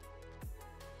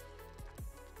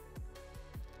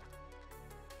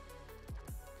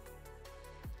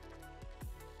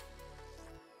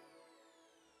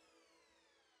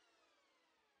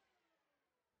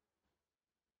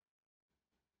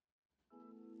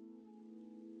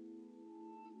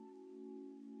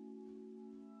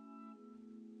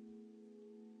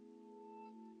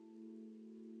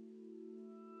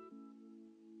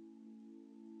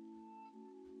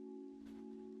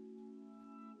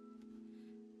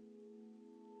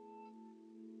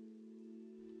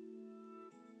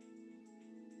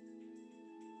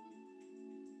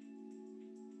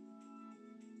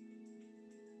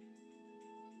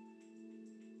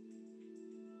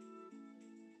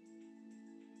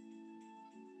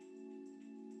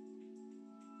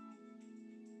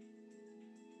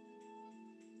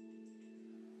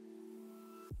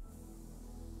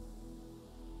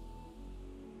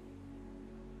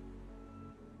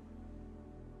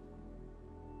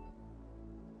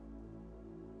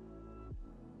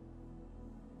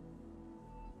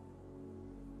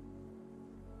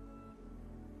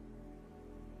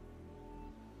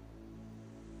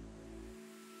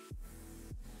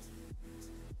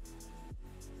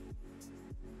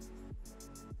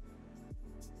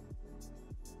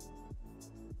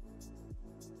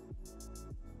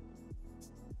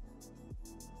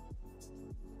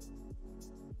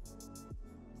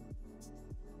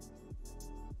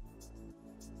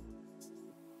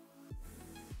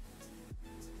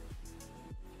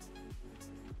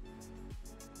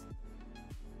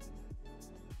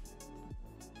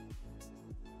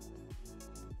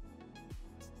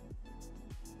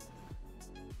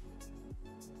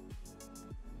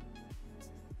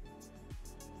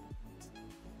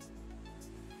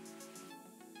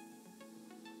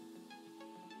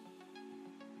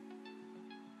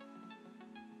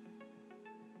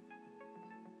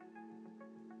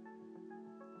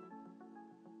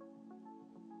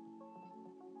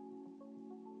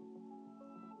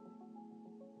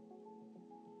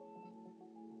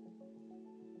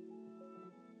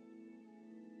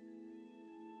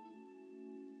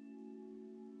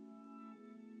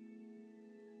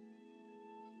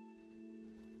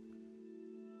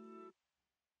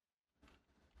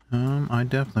 I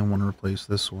definitely want to replace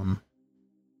this one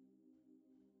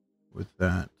with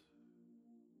that.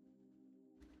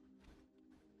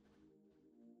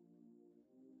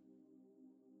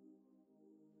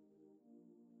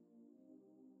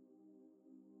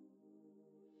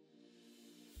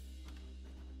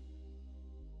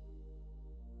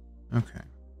 Okay.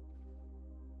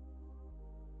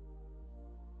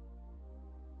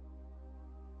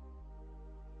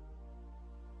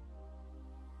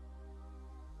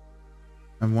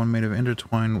 And one made of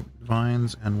intertwined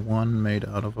vines and one made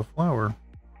out of a flower.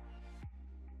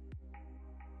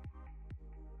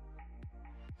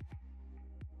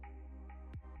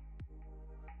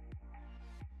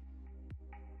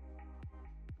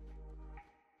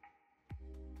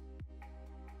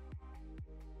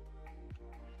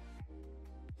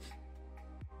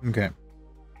 Okay.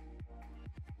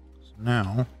 So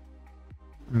now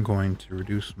I'm going to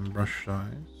reduce some brush size.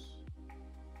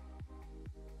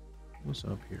 What's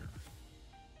up here? I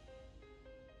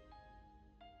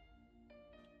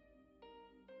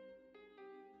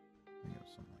think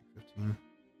it's something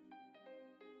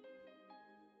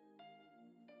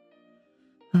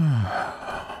like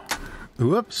 15.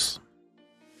 Whoops.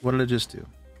 What did I just do?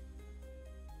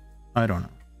 I don't know.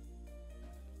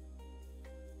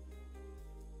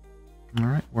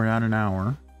 Alright, we're at an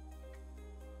hour.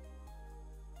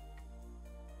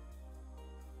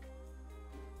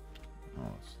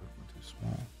 Oh, it's too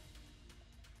small.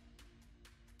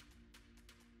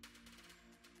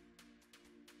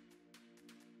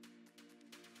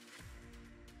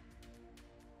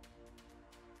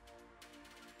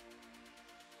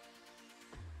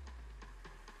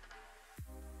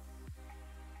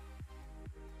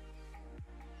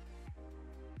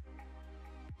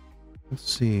 Let's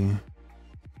see.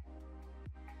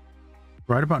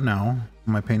 Right about now,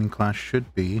 my painting class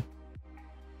should be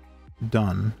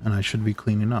done, and I should be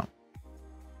cleaning up.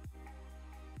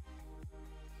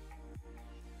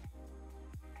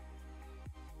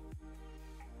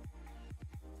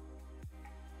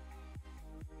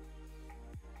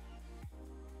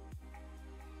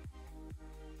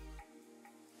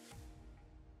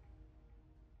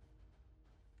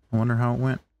 I wonder how it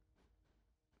went.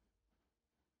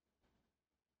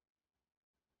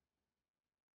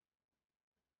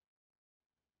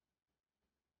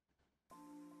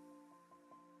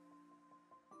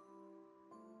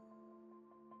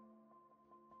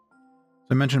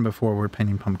 So I mentioned before we're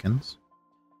painting pumpkins.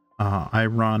 I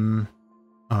run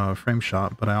a frame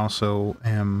shop, but I also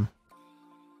am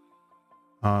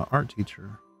art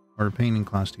teacher or a painting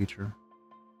class teacher.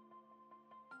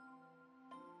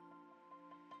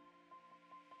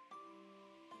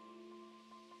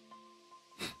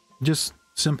 Just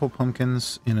simple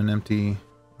pumpkins in an empty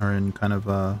or in kind of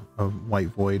a white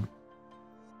void.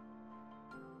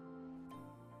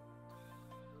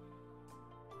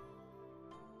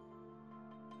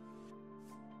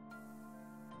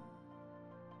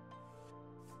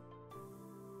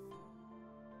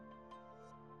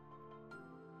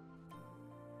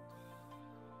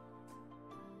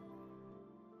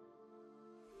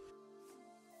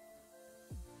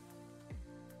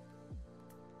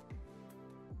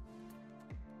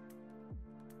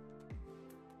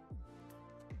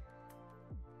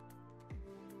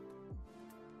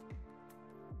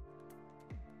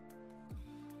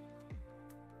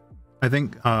 I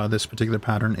think this particular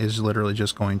pattern is literally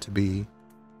just going to be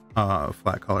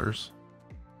flat colors.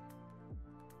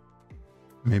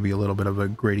 Maybe a little bit of a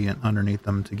gradient underneath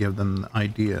them to give them the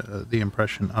idea, the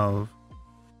impression of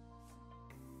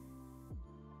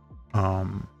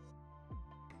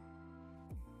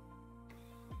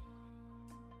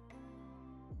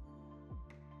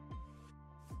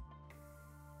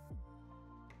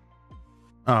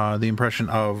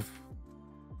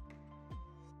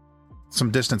some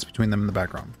distance between them in the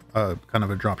background, kind of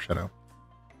a drop shadow.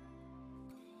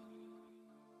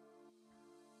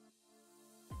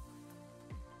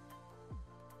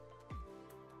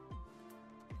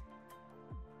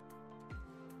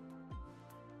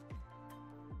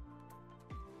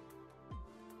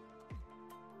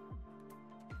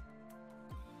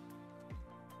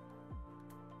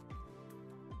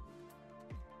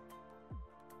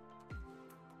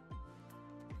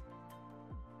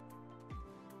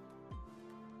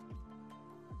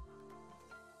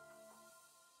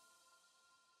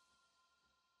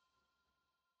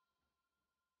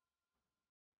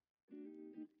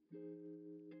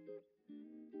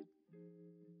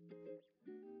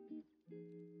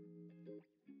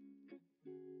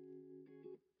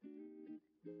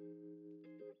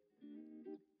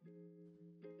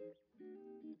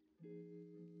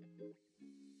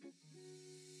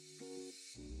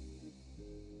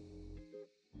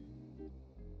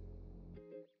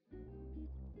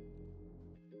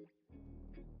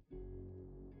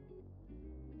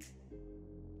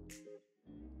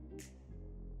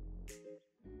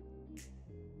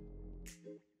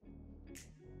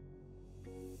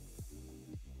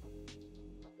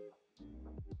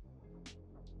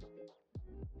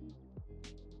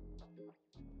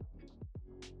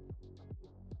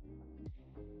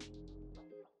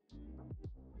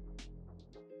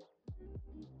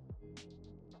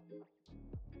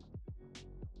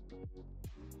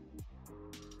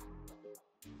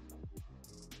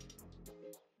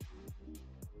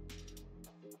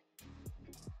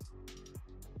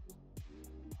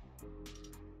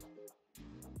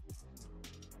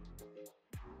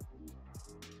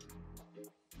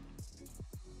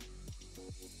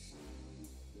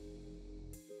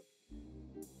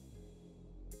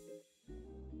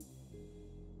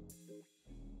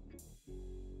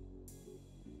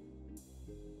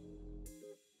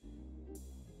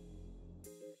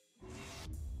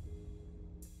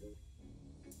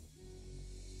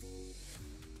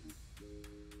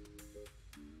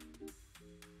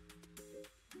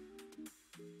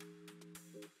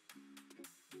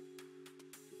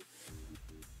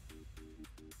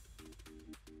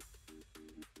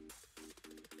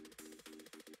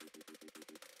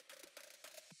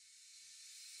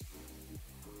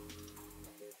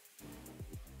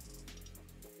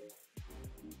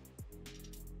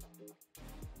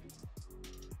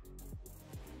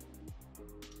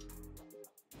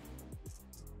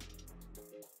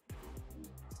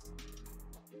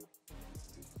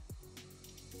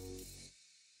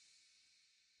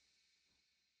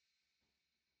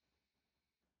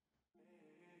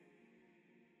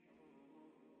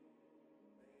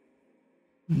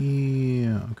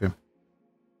 Yeah, okay.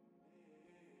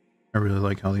 I really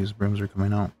like how these brooms are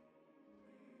coming out.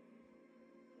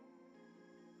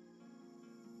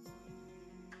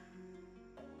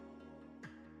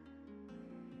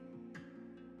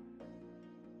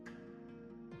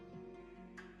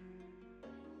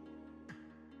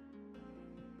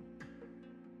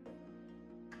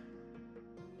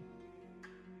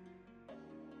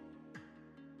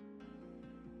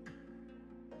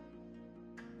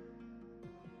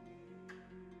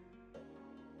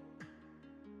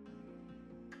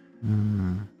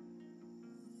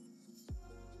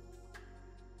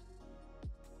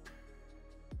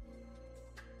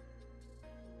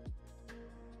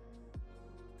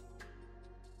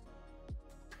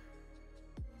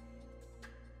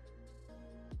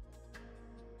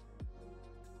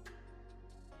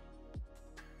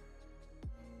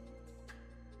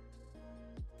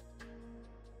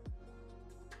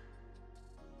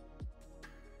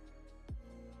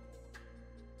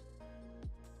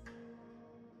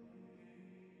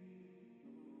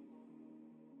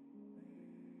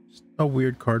 Just a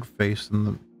weird card face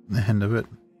in the end of it.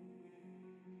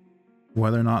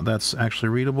 Whether or not that's actually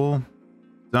readable,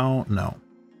 don't know.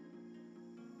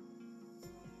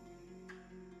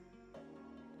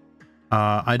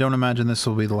 I don't imagine this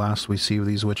will be the last we see of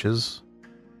these witches.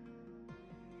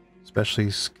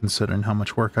 Especially considering how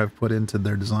much work I've put into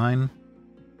their design.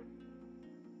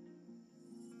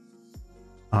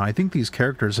 I think these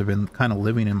characters have been kind of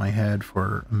living in my head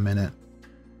for a minute.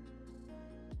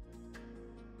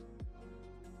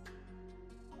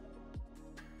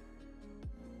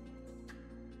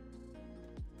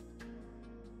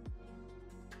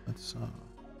 Let's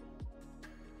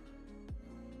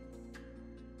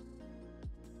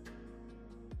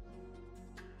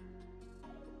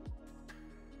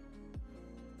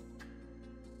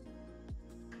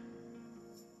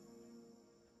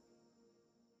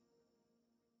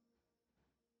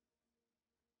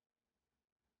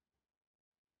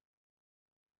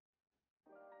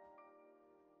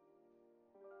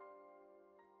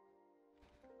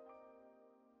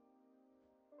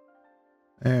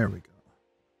there we go.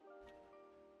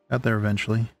 Got there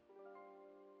eventually.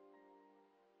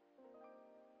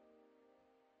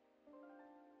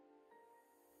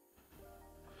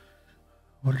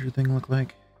 What does your thing look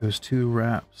like? It was 2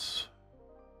 wraps,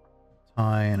 a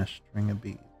tie, and a string of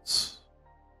beads.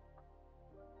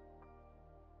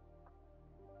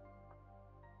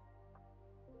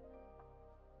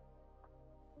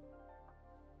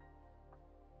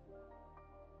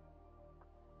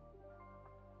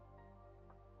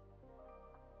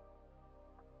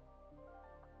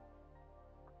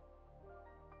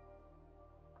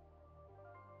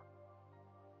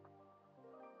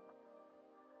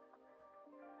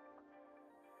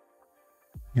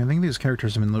 Yeah, I think these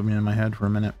characters have been living in my head for a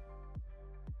minute.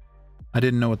 I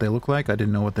didn't know what they looked like. I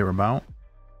didn't know what they were about.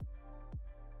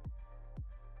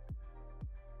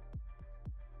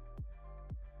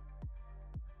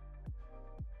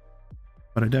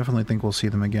 But I definitely think we'll see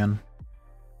them again.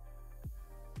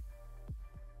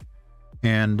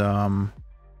 And I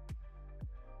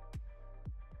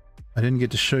didn't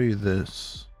get to show you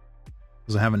this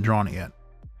because I haven't drawn it yet.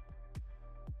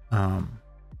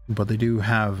 But they do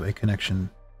have a connection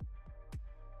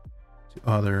to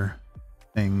other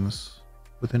things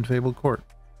within Fabled Court.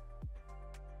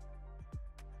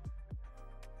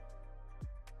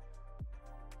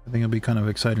 I think it'll be kind of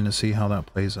exciting to see how that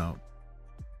plays out.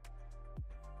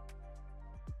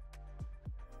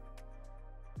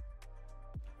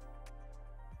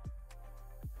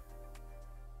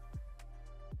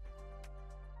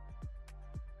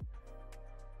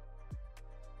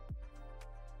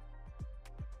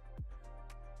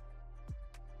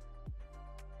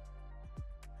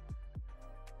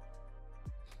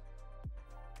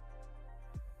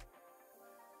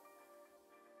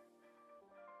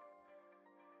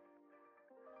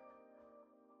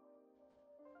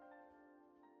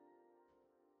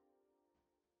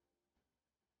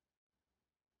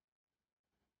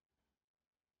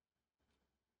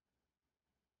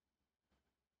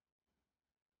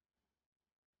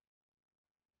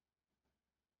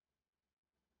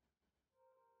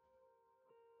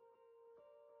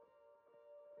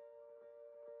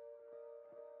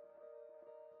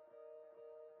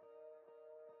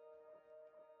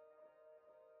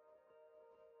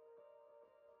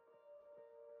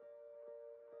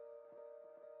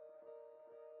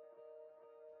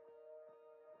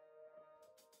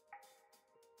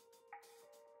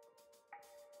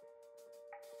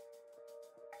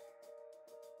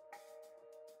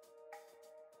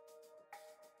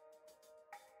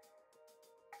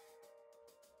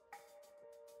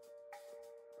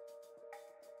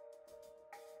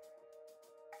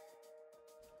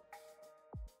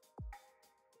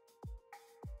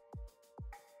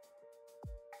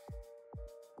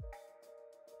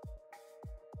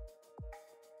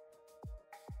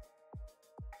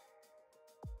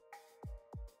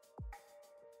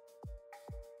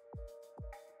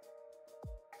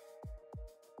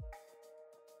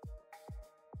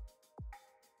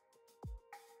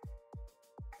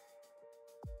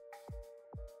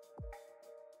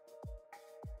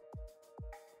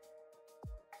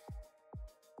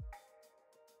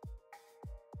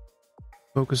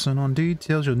 Focusing on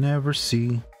details you'll never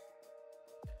see.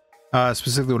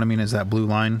 Specifically what I mean is that blue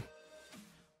line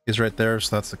is right there,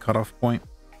 so that's the cutoff point.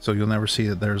 So you'll never see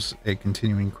that there's a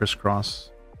continuing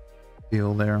crisscross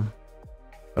deal there.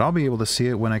 But I'll be able to see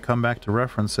it when I come back to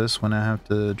reference this, when I have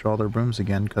to draw their brooms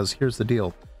again, because here's the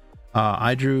deal.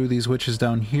 I drew these witches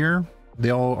down here. They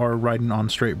all are riding on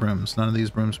straight brooms. None of these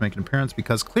brooms make an appearance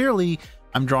because clearly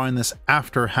I'm drawing this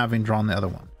after having drawn the other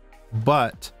one.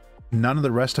 But none of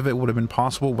the rest of it would have been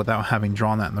possible without having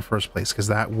drawn that in the first place, because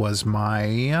that was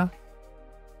my...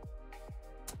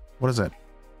 What is it?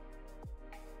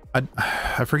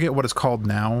 I forget what it's called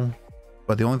now,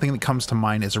 but the only thing that comes to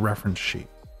mind is a reference sheet.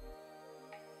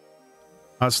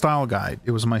 A style guide.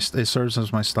 It serves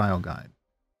as my style guide.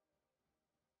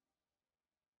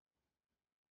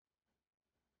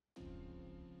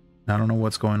 I don't know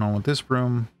what's going on with this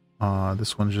broom.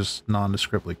 This one's just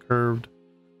nondescriptly curved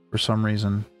for some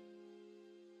reason.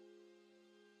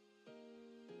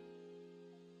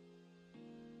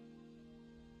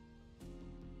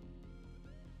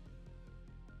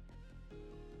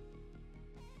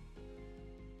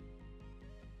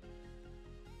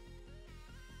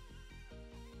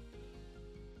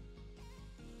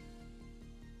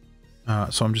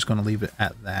 So I'm just going to leave it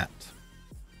at that.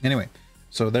 Anyway,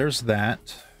 so there's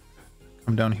that.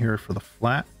 Come down here for the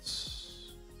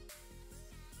flats.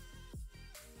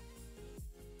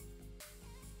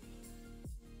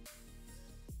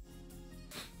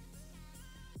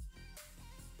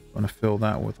 I'm going to fill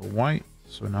that with a white.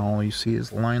 So now all you see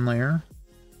is the line layer.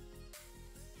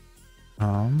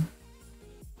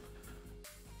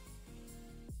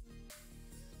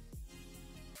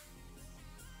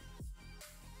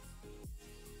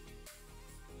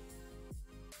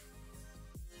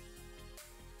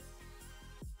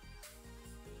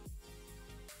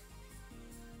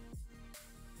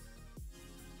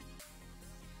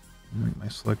 Make my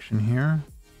selection here.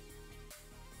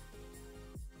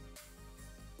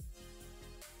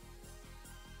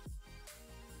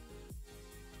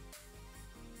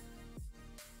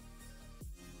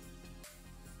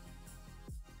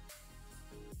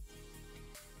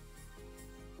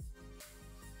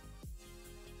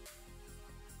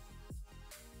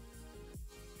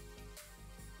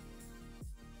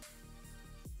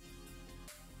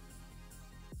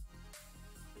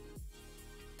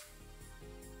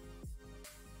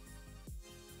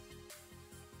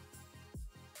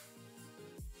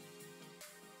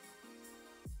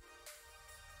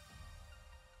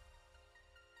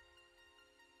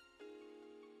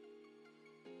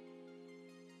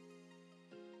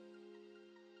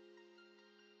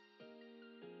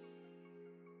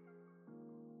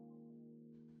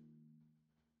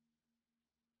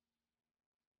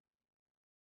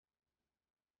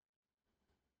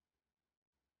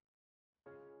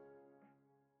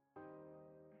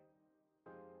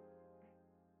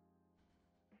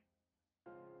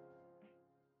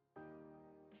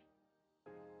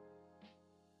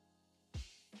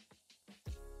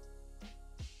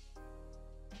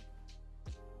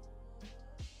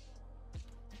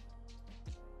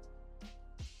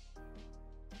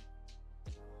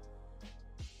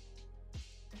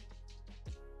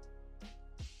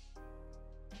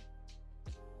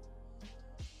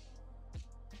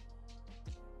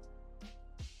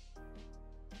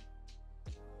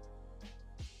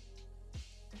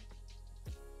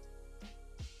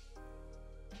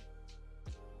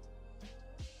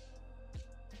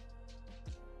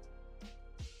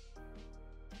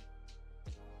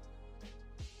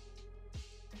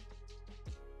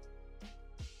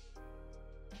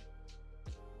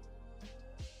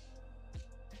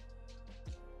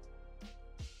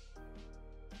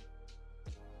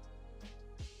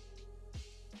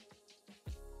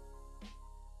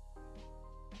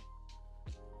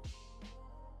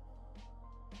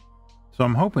 So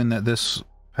I'm hoping that this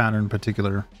pattern in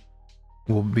particular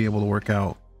will be able to work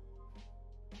out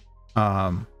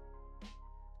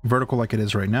vertical like it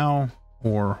is right now,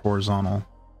 or horizontal.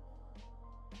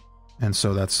 And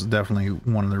so that's definitely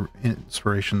one of the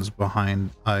inspirations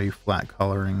behind a flat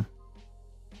coloring.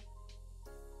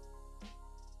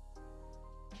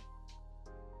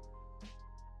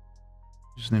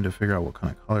 Just need to figure out what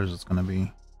kind of colors it's going to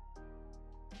be.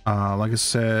 Like I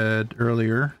said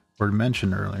earlier, or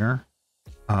mentioned earlier,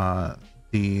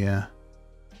 the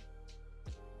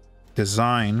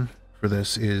design for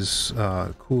this is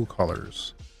cool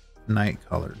colors, night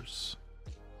colors.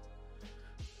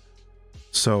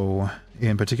 So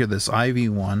in particular, this ivy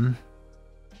one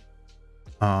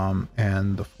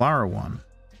and the flower one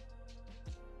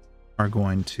are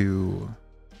going to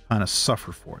kind of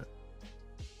suffer for it.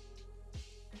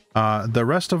 The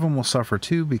rest of them will suffer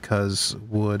too, because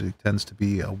wood tends to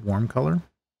be a warm color.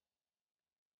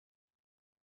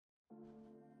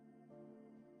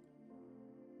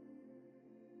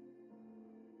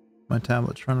 My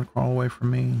tablet's trying to crawl away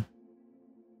from me.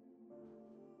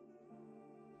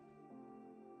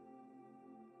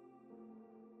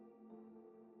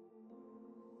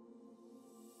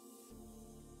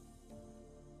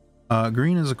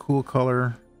 Green is a cool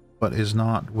color, but is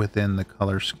not within the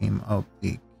color scheme of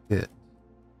the kit.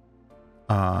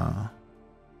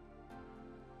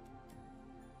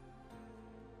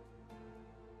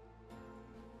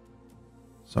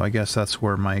 So I guess that's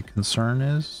where my concern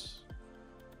is.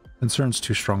 Concern's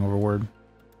too strong of a word.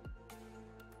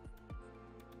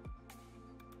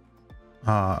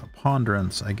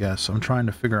 Ponderance, I guess. I'm trying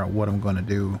to figure out what I'm going to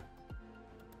do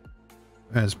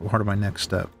as part of my next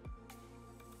step.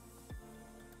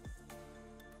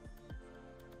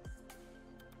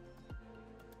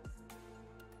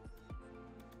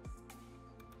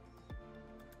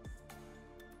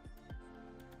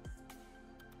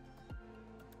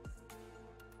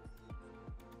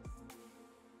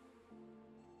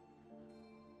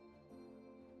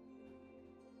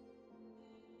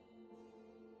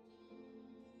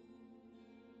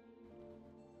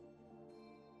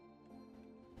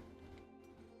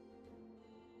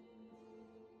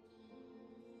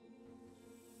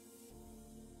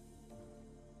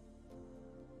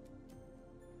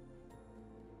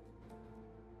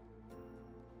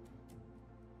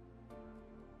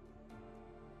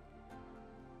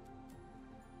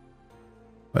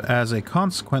 But as a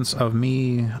consequence of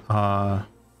me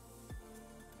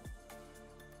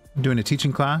doing a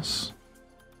teaching class,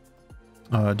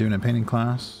 doing a painting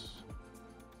class,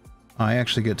 I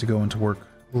actually get to go into work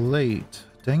late.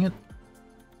 Dang it.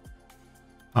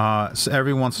 So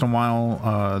every once in a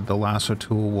while, the lasso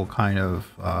tool will kind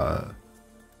of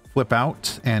flip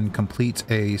out and complete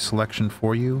a selection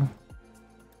for you.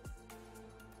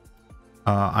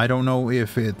 I don't know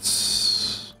if it's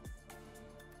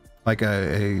like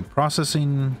a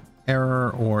processing error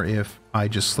or if I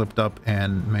just slipped up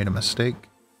and made a mistake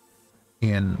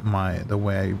in the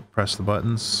way I press the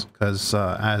buttons, because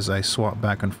as I swap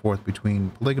back and forth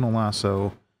between polygonal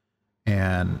lasso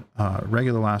and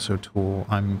regular lasso tool,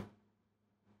 I'm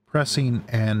pressing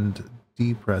and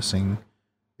depressing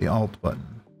the Alt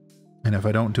button, and if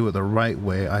I don't do it the right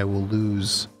way, I will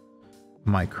lose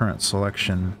my current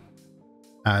selection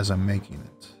as I'm making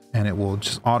it, and it will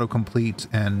just autocomplete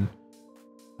and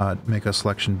make a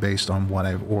selection based on what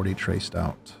I've already traced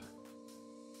out.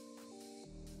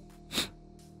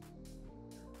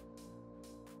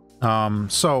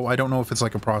 So I don't know if it's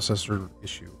like a processor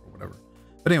issue or whatever.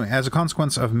 But anyway, as a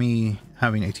consequence of me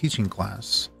having a teaching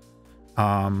class,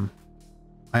 I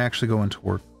actually go into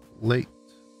work late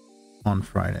on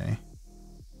Friday,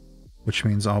 which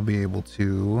means I'll be able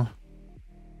to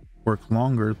work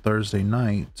longer Thursday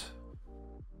night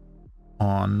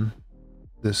on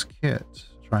this kit,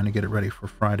 trying to get it ready for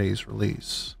Friday's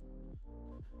release.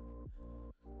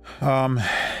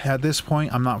 At this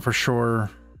point, I'm not for sure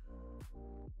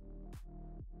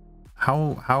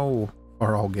how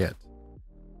far I'll get.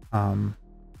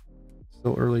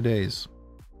 Still early days,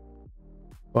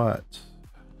 but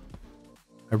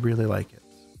I really like it.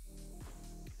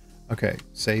 Okay,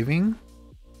 saving.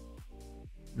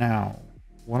 Now,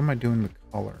 what am I doing with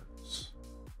colors?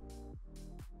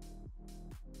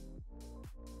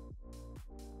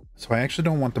 So I actually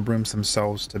don't want the brooms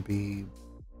themselves to be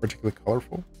particularly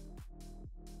colorful.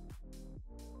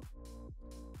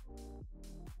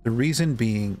 The reason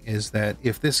being is that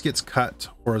if this gets cut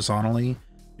horizontally,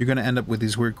 you're going to end up with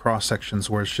these weird cross sections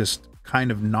where it's just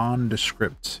kind of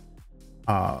nondescript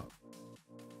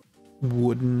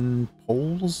wooden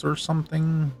poles or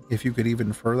something, if you could even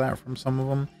infer that from some of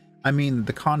them. I mean,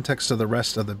 the context of the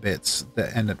rest of the bits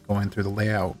that end up going through the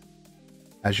layout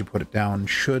as you put it down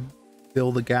should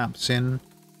fill the gaps in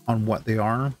on what they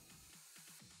are.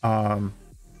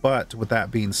 But with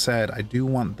that being said, I do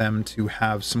want them to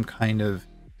have some kind of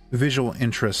visual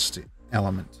interest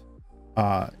element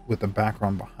with the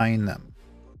background behind them.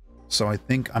 So I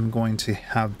think I'm going to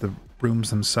have the brooms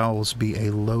themselves be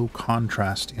a low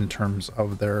contrast in terms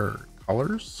of their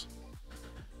colors.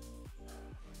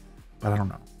 But I don't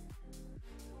know.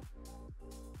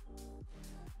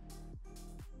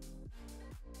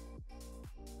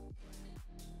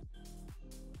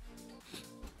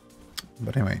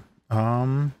 But anyway,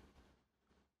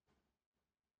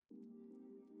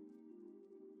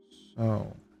 so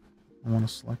I want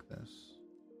to select this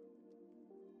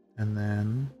and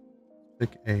then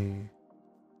pick a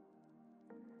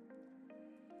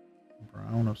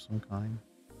brown of some kind.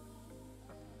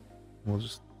 We'll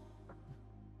just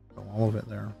go all of it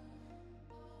there.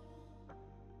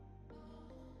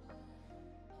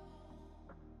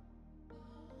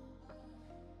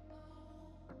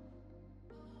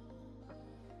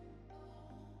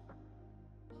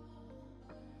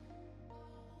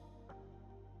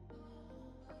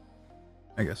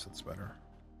 I guess it's better.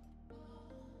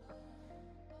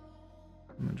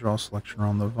 I'm gonna draw a selection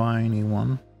on the viney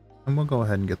one, and we'll go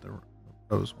ahead and get the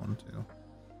rose one too.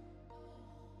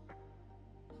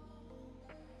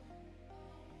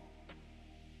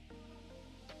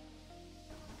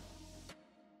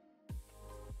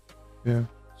 Yeah,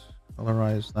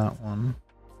 colorize that one.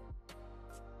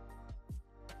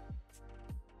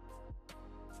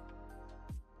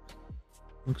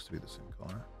 Looks to be the same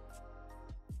color.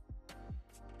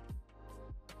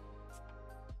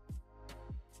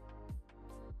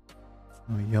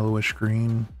 A yellowish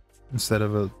green instead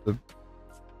of the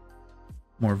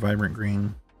more vibrant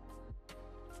green.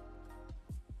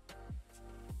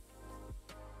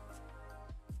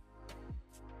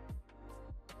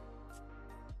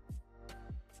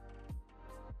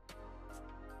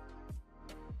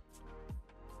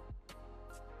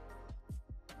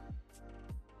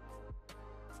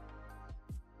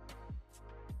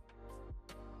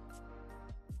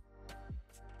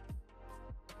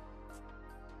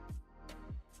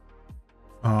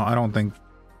 I don't think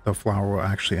the flower will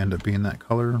actually end up being that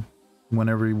color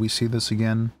whenever we see this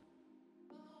again.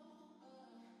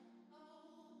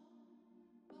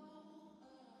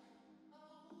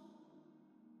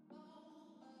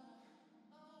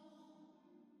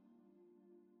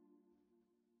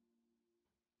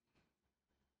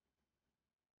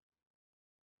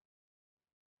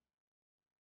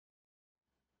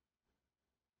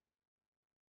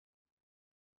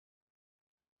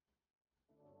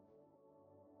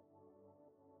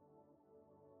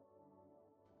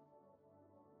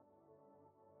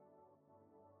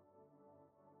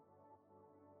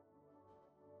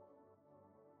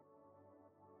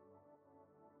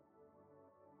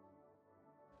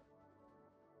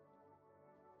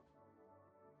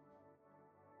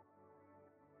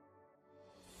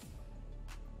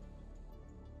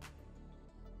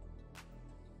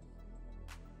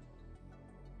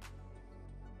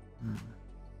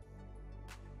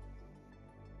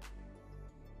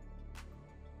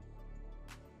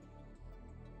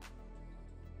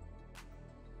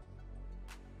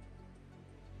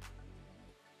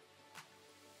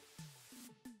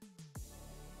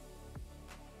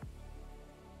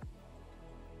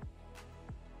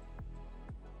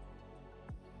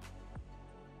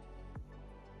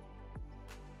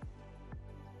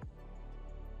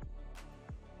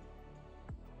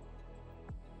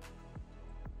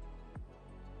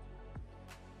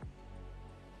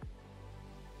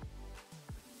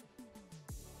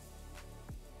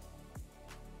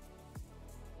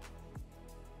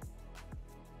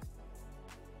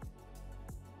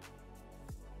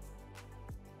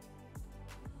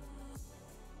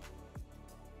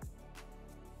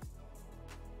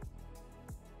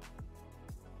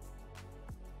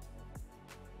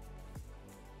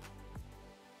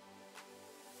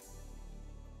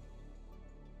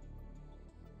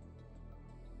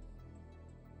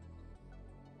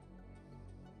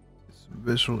 Some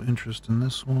visual interest in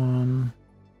this one.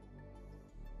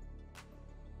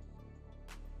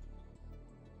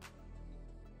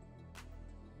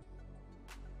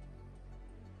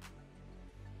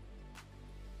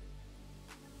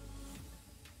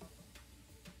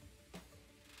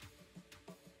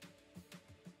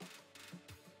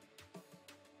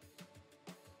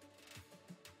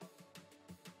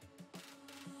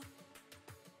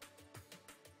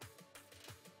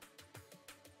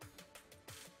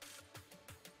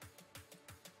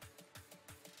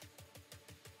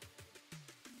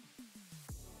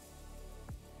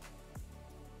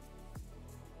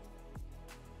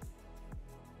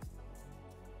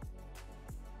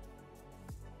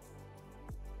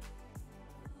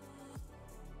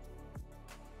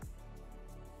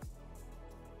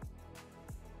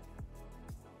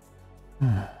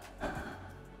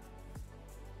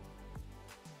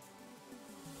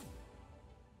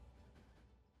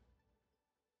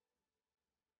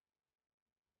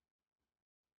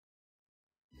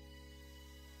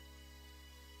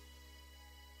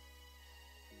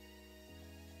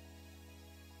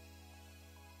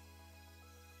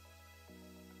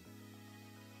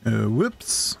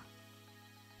 Whoops.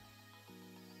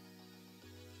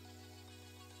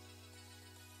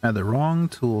 Had the wrong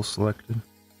tool selected.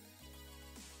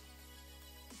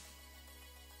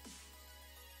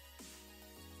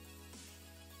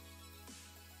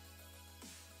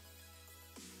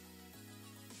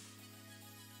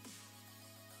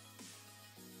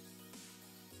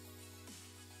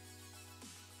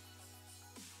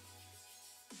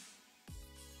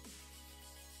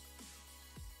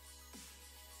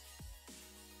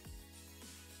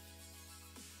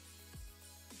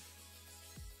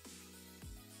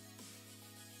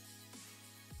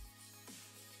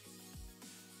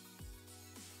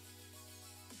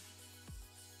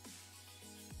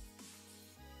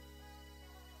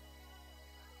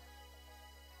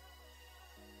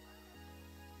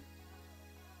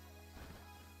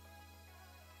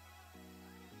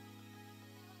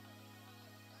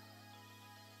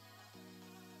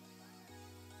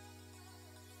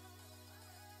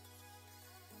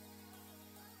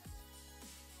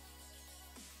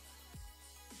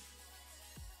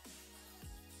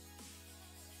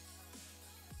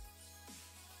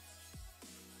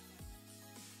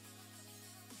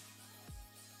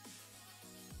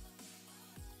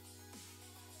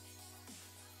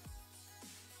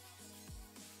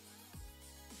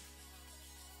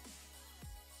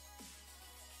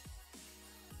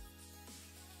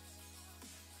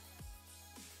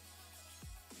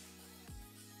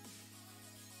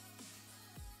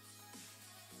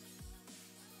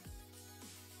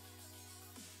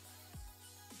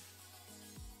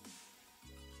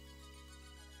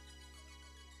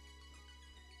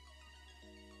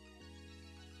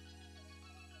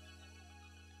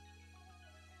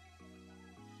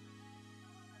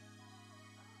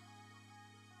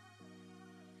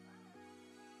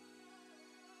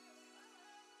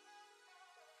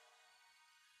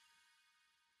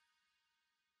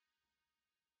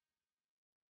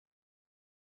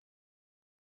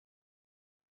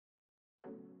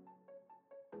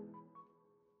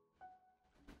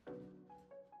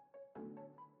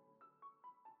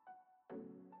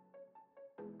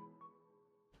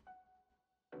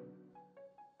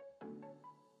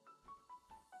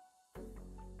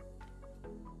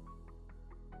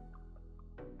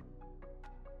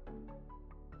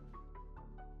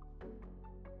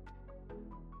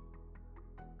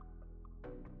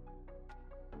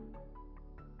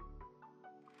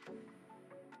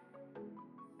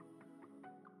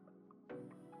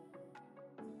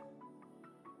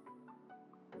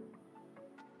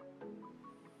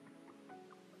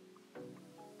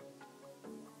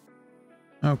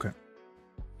 Okay.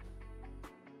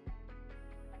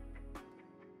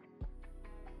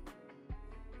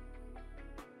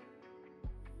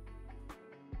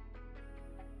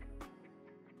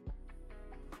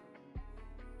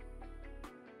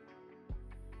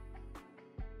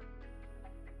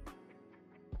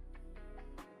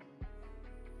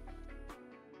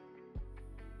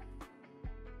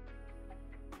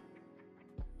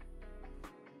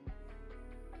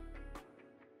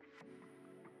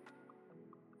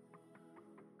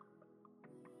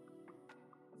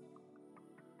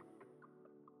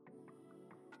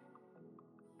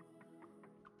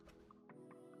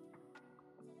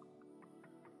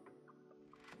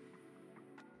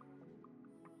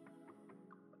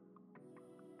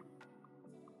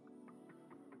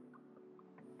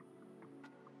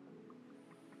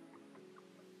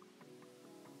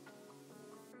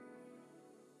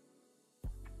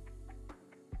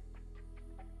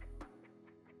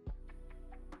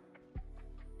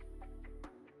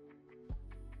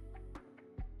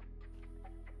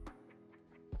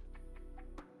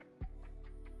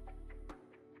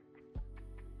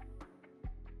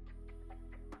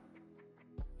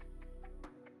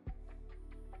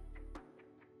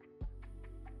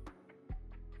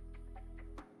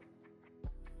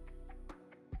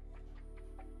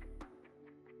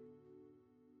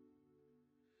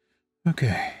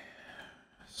 Okay.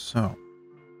 So.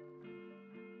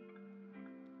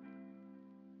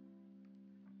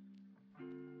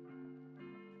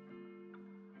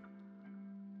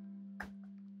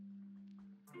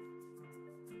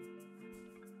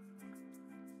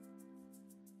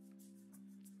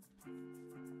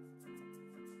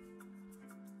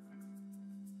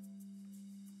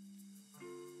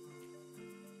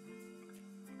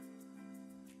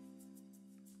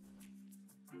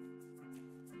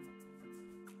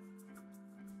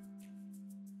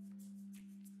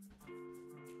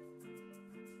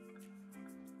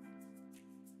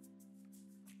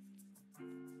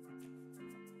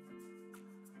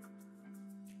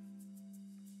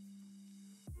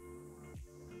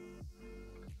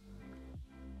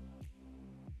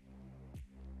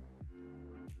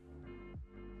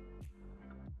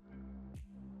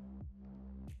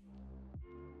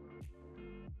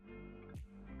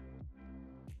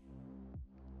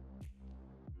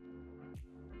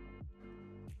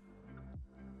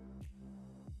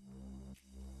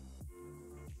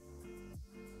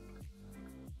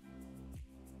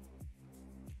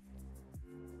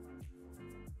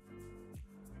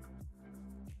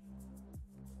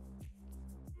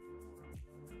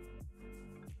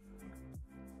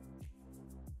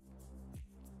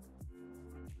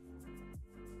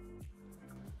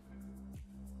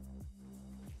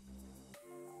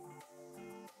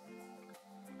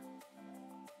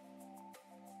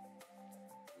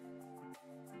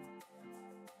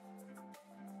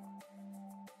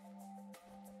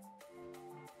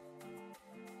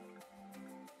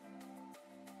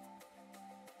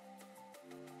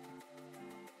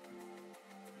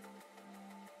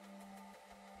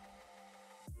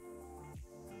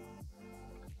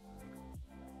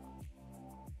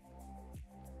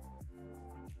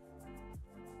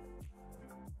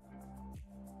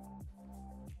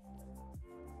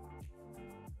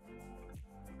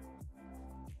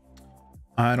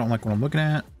 I don't like what I'm looking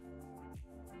at. A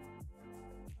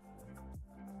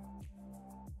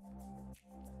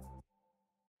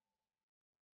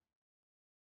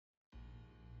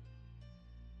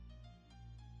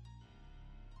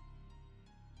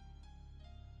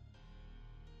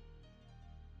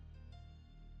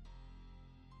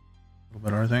little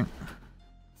better, I think.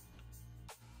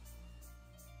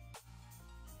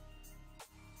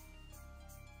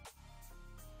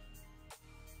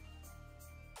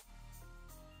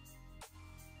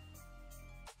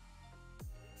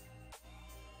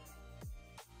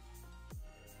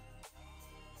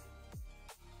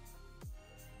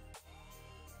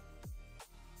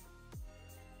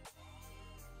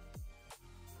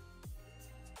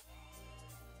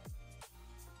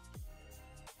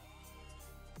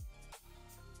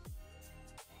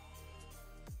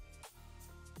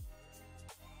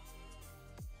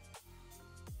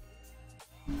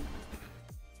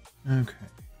 Okay.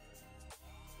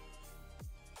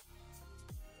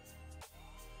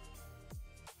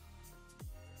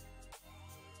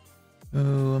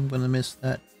 Oh, I'm gonna miss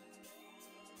that.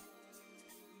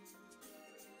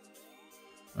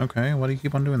 Okay, why do you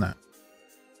keep on doing that?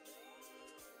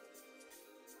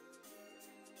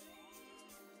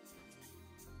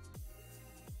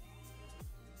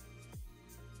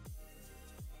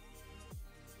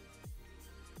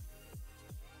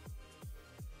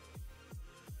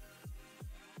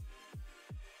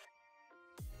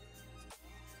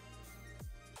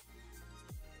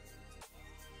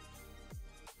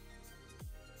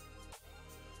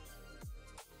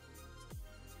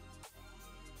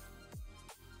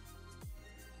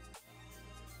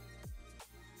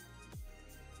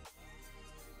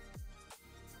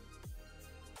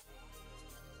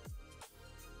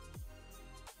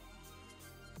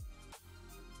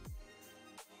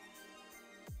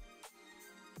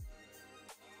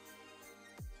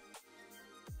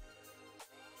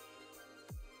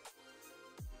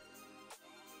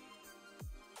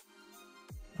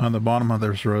 On the bottom of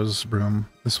this rose broom,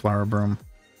 this flower broom,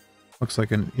 looks like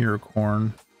an ear of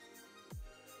corn.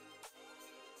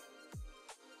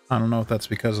 I don't know if that's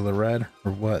because of the red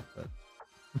or what, but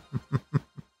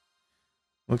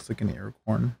looks like an ear of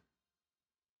corn.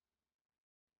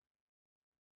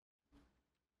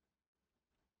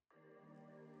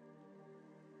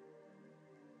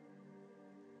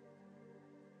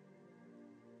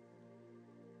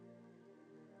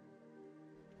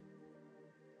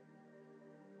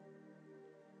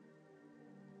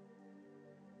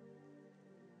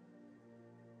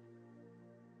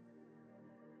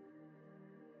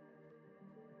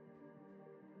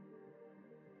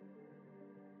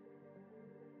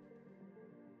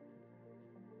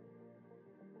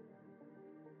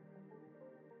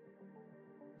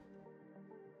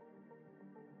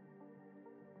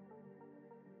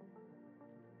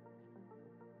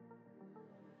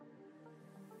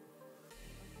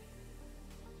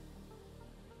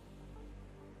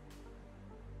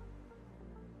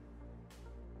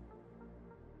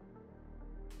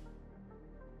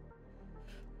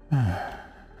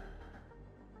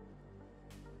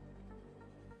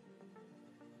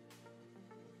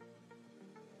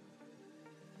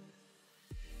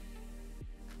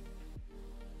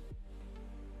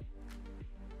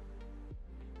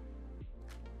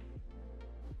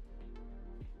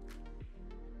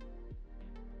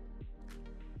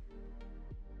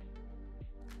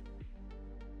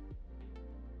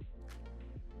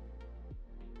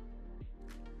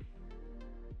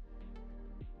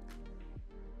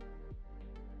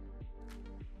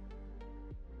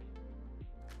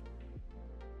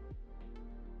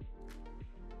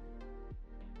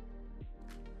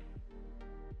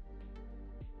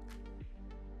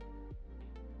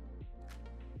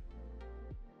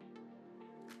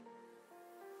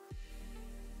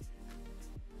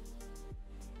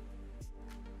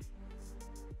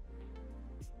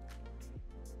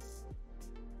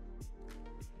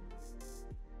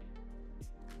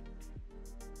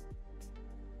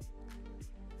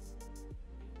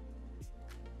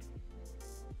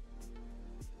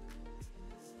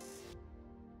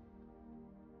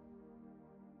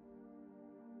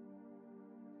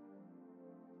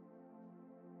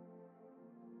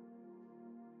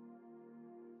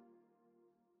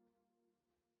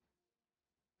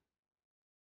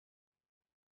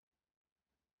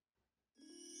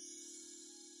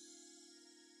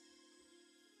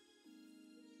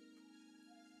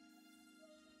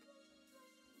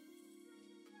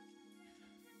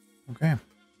 Okay. I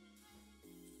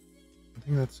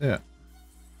think that's it.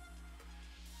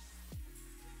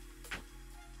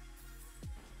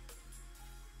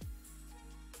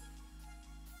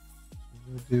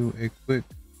 We'll do a quick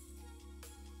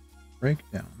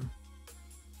breakdown.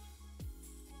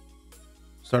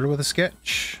 Started with a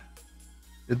sketch.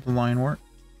 Did the line work.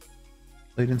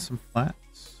 Laid in some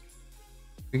flats.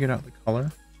 Figured out the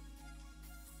color.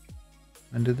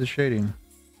 And did the shading.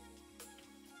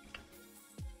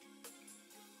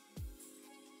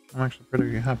 I'm actually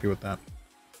pretty happy with that.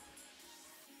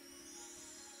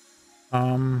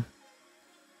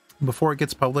 Before it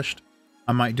gets published,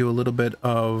 I might do a little bit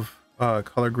of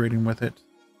color grading with it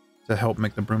to help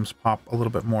make the brooms pop a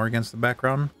little bit more against the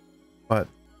background, but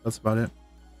that's about it.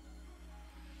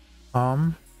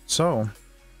 So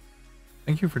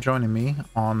thank you for joining me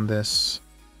on this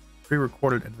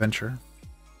pre-recorded adventure.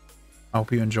 I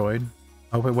hope you enjoyed.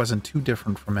 I hope it wasn't too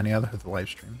different from any other of the live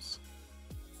streams.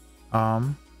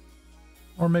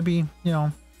 Or maybe, you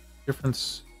know,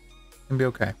 difference can be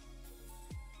okay.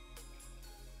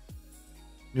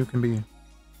 New can be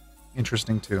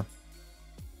interesting too.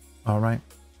 Alright,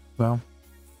 well,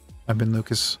 I've been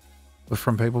Lucas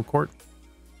from Fabled Court,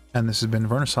 and this has been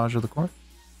Vernasage of the Court.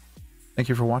 Thank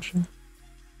you for watching,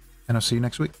 and I'll see you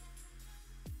next week.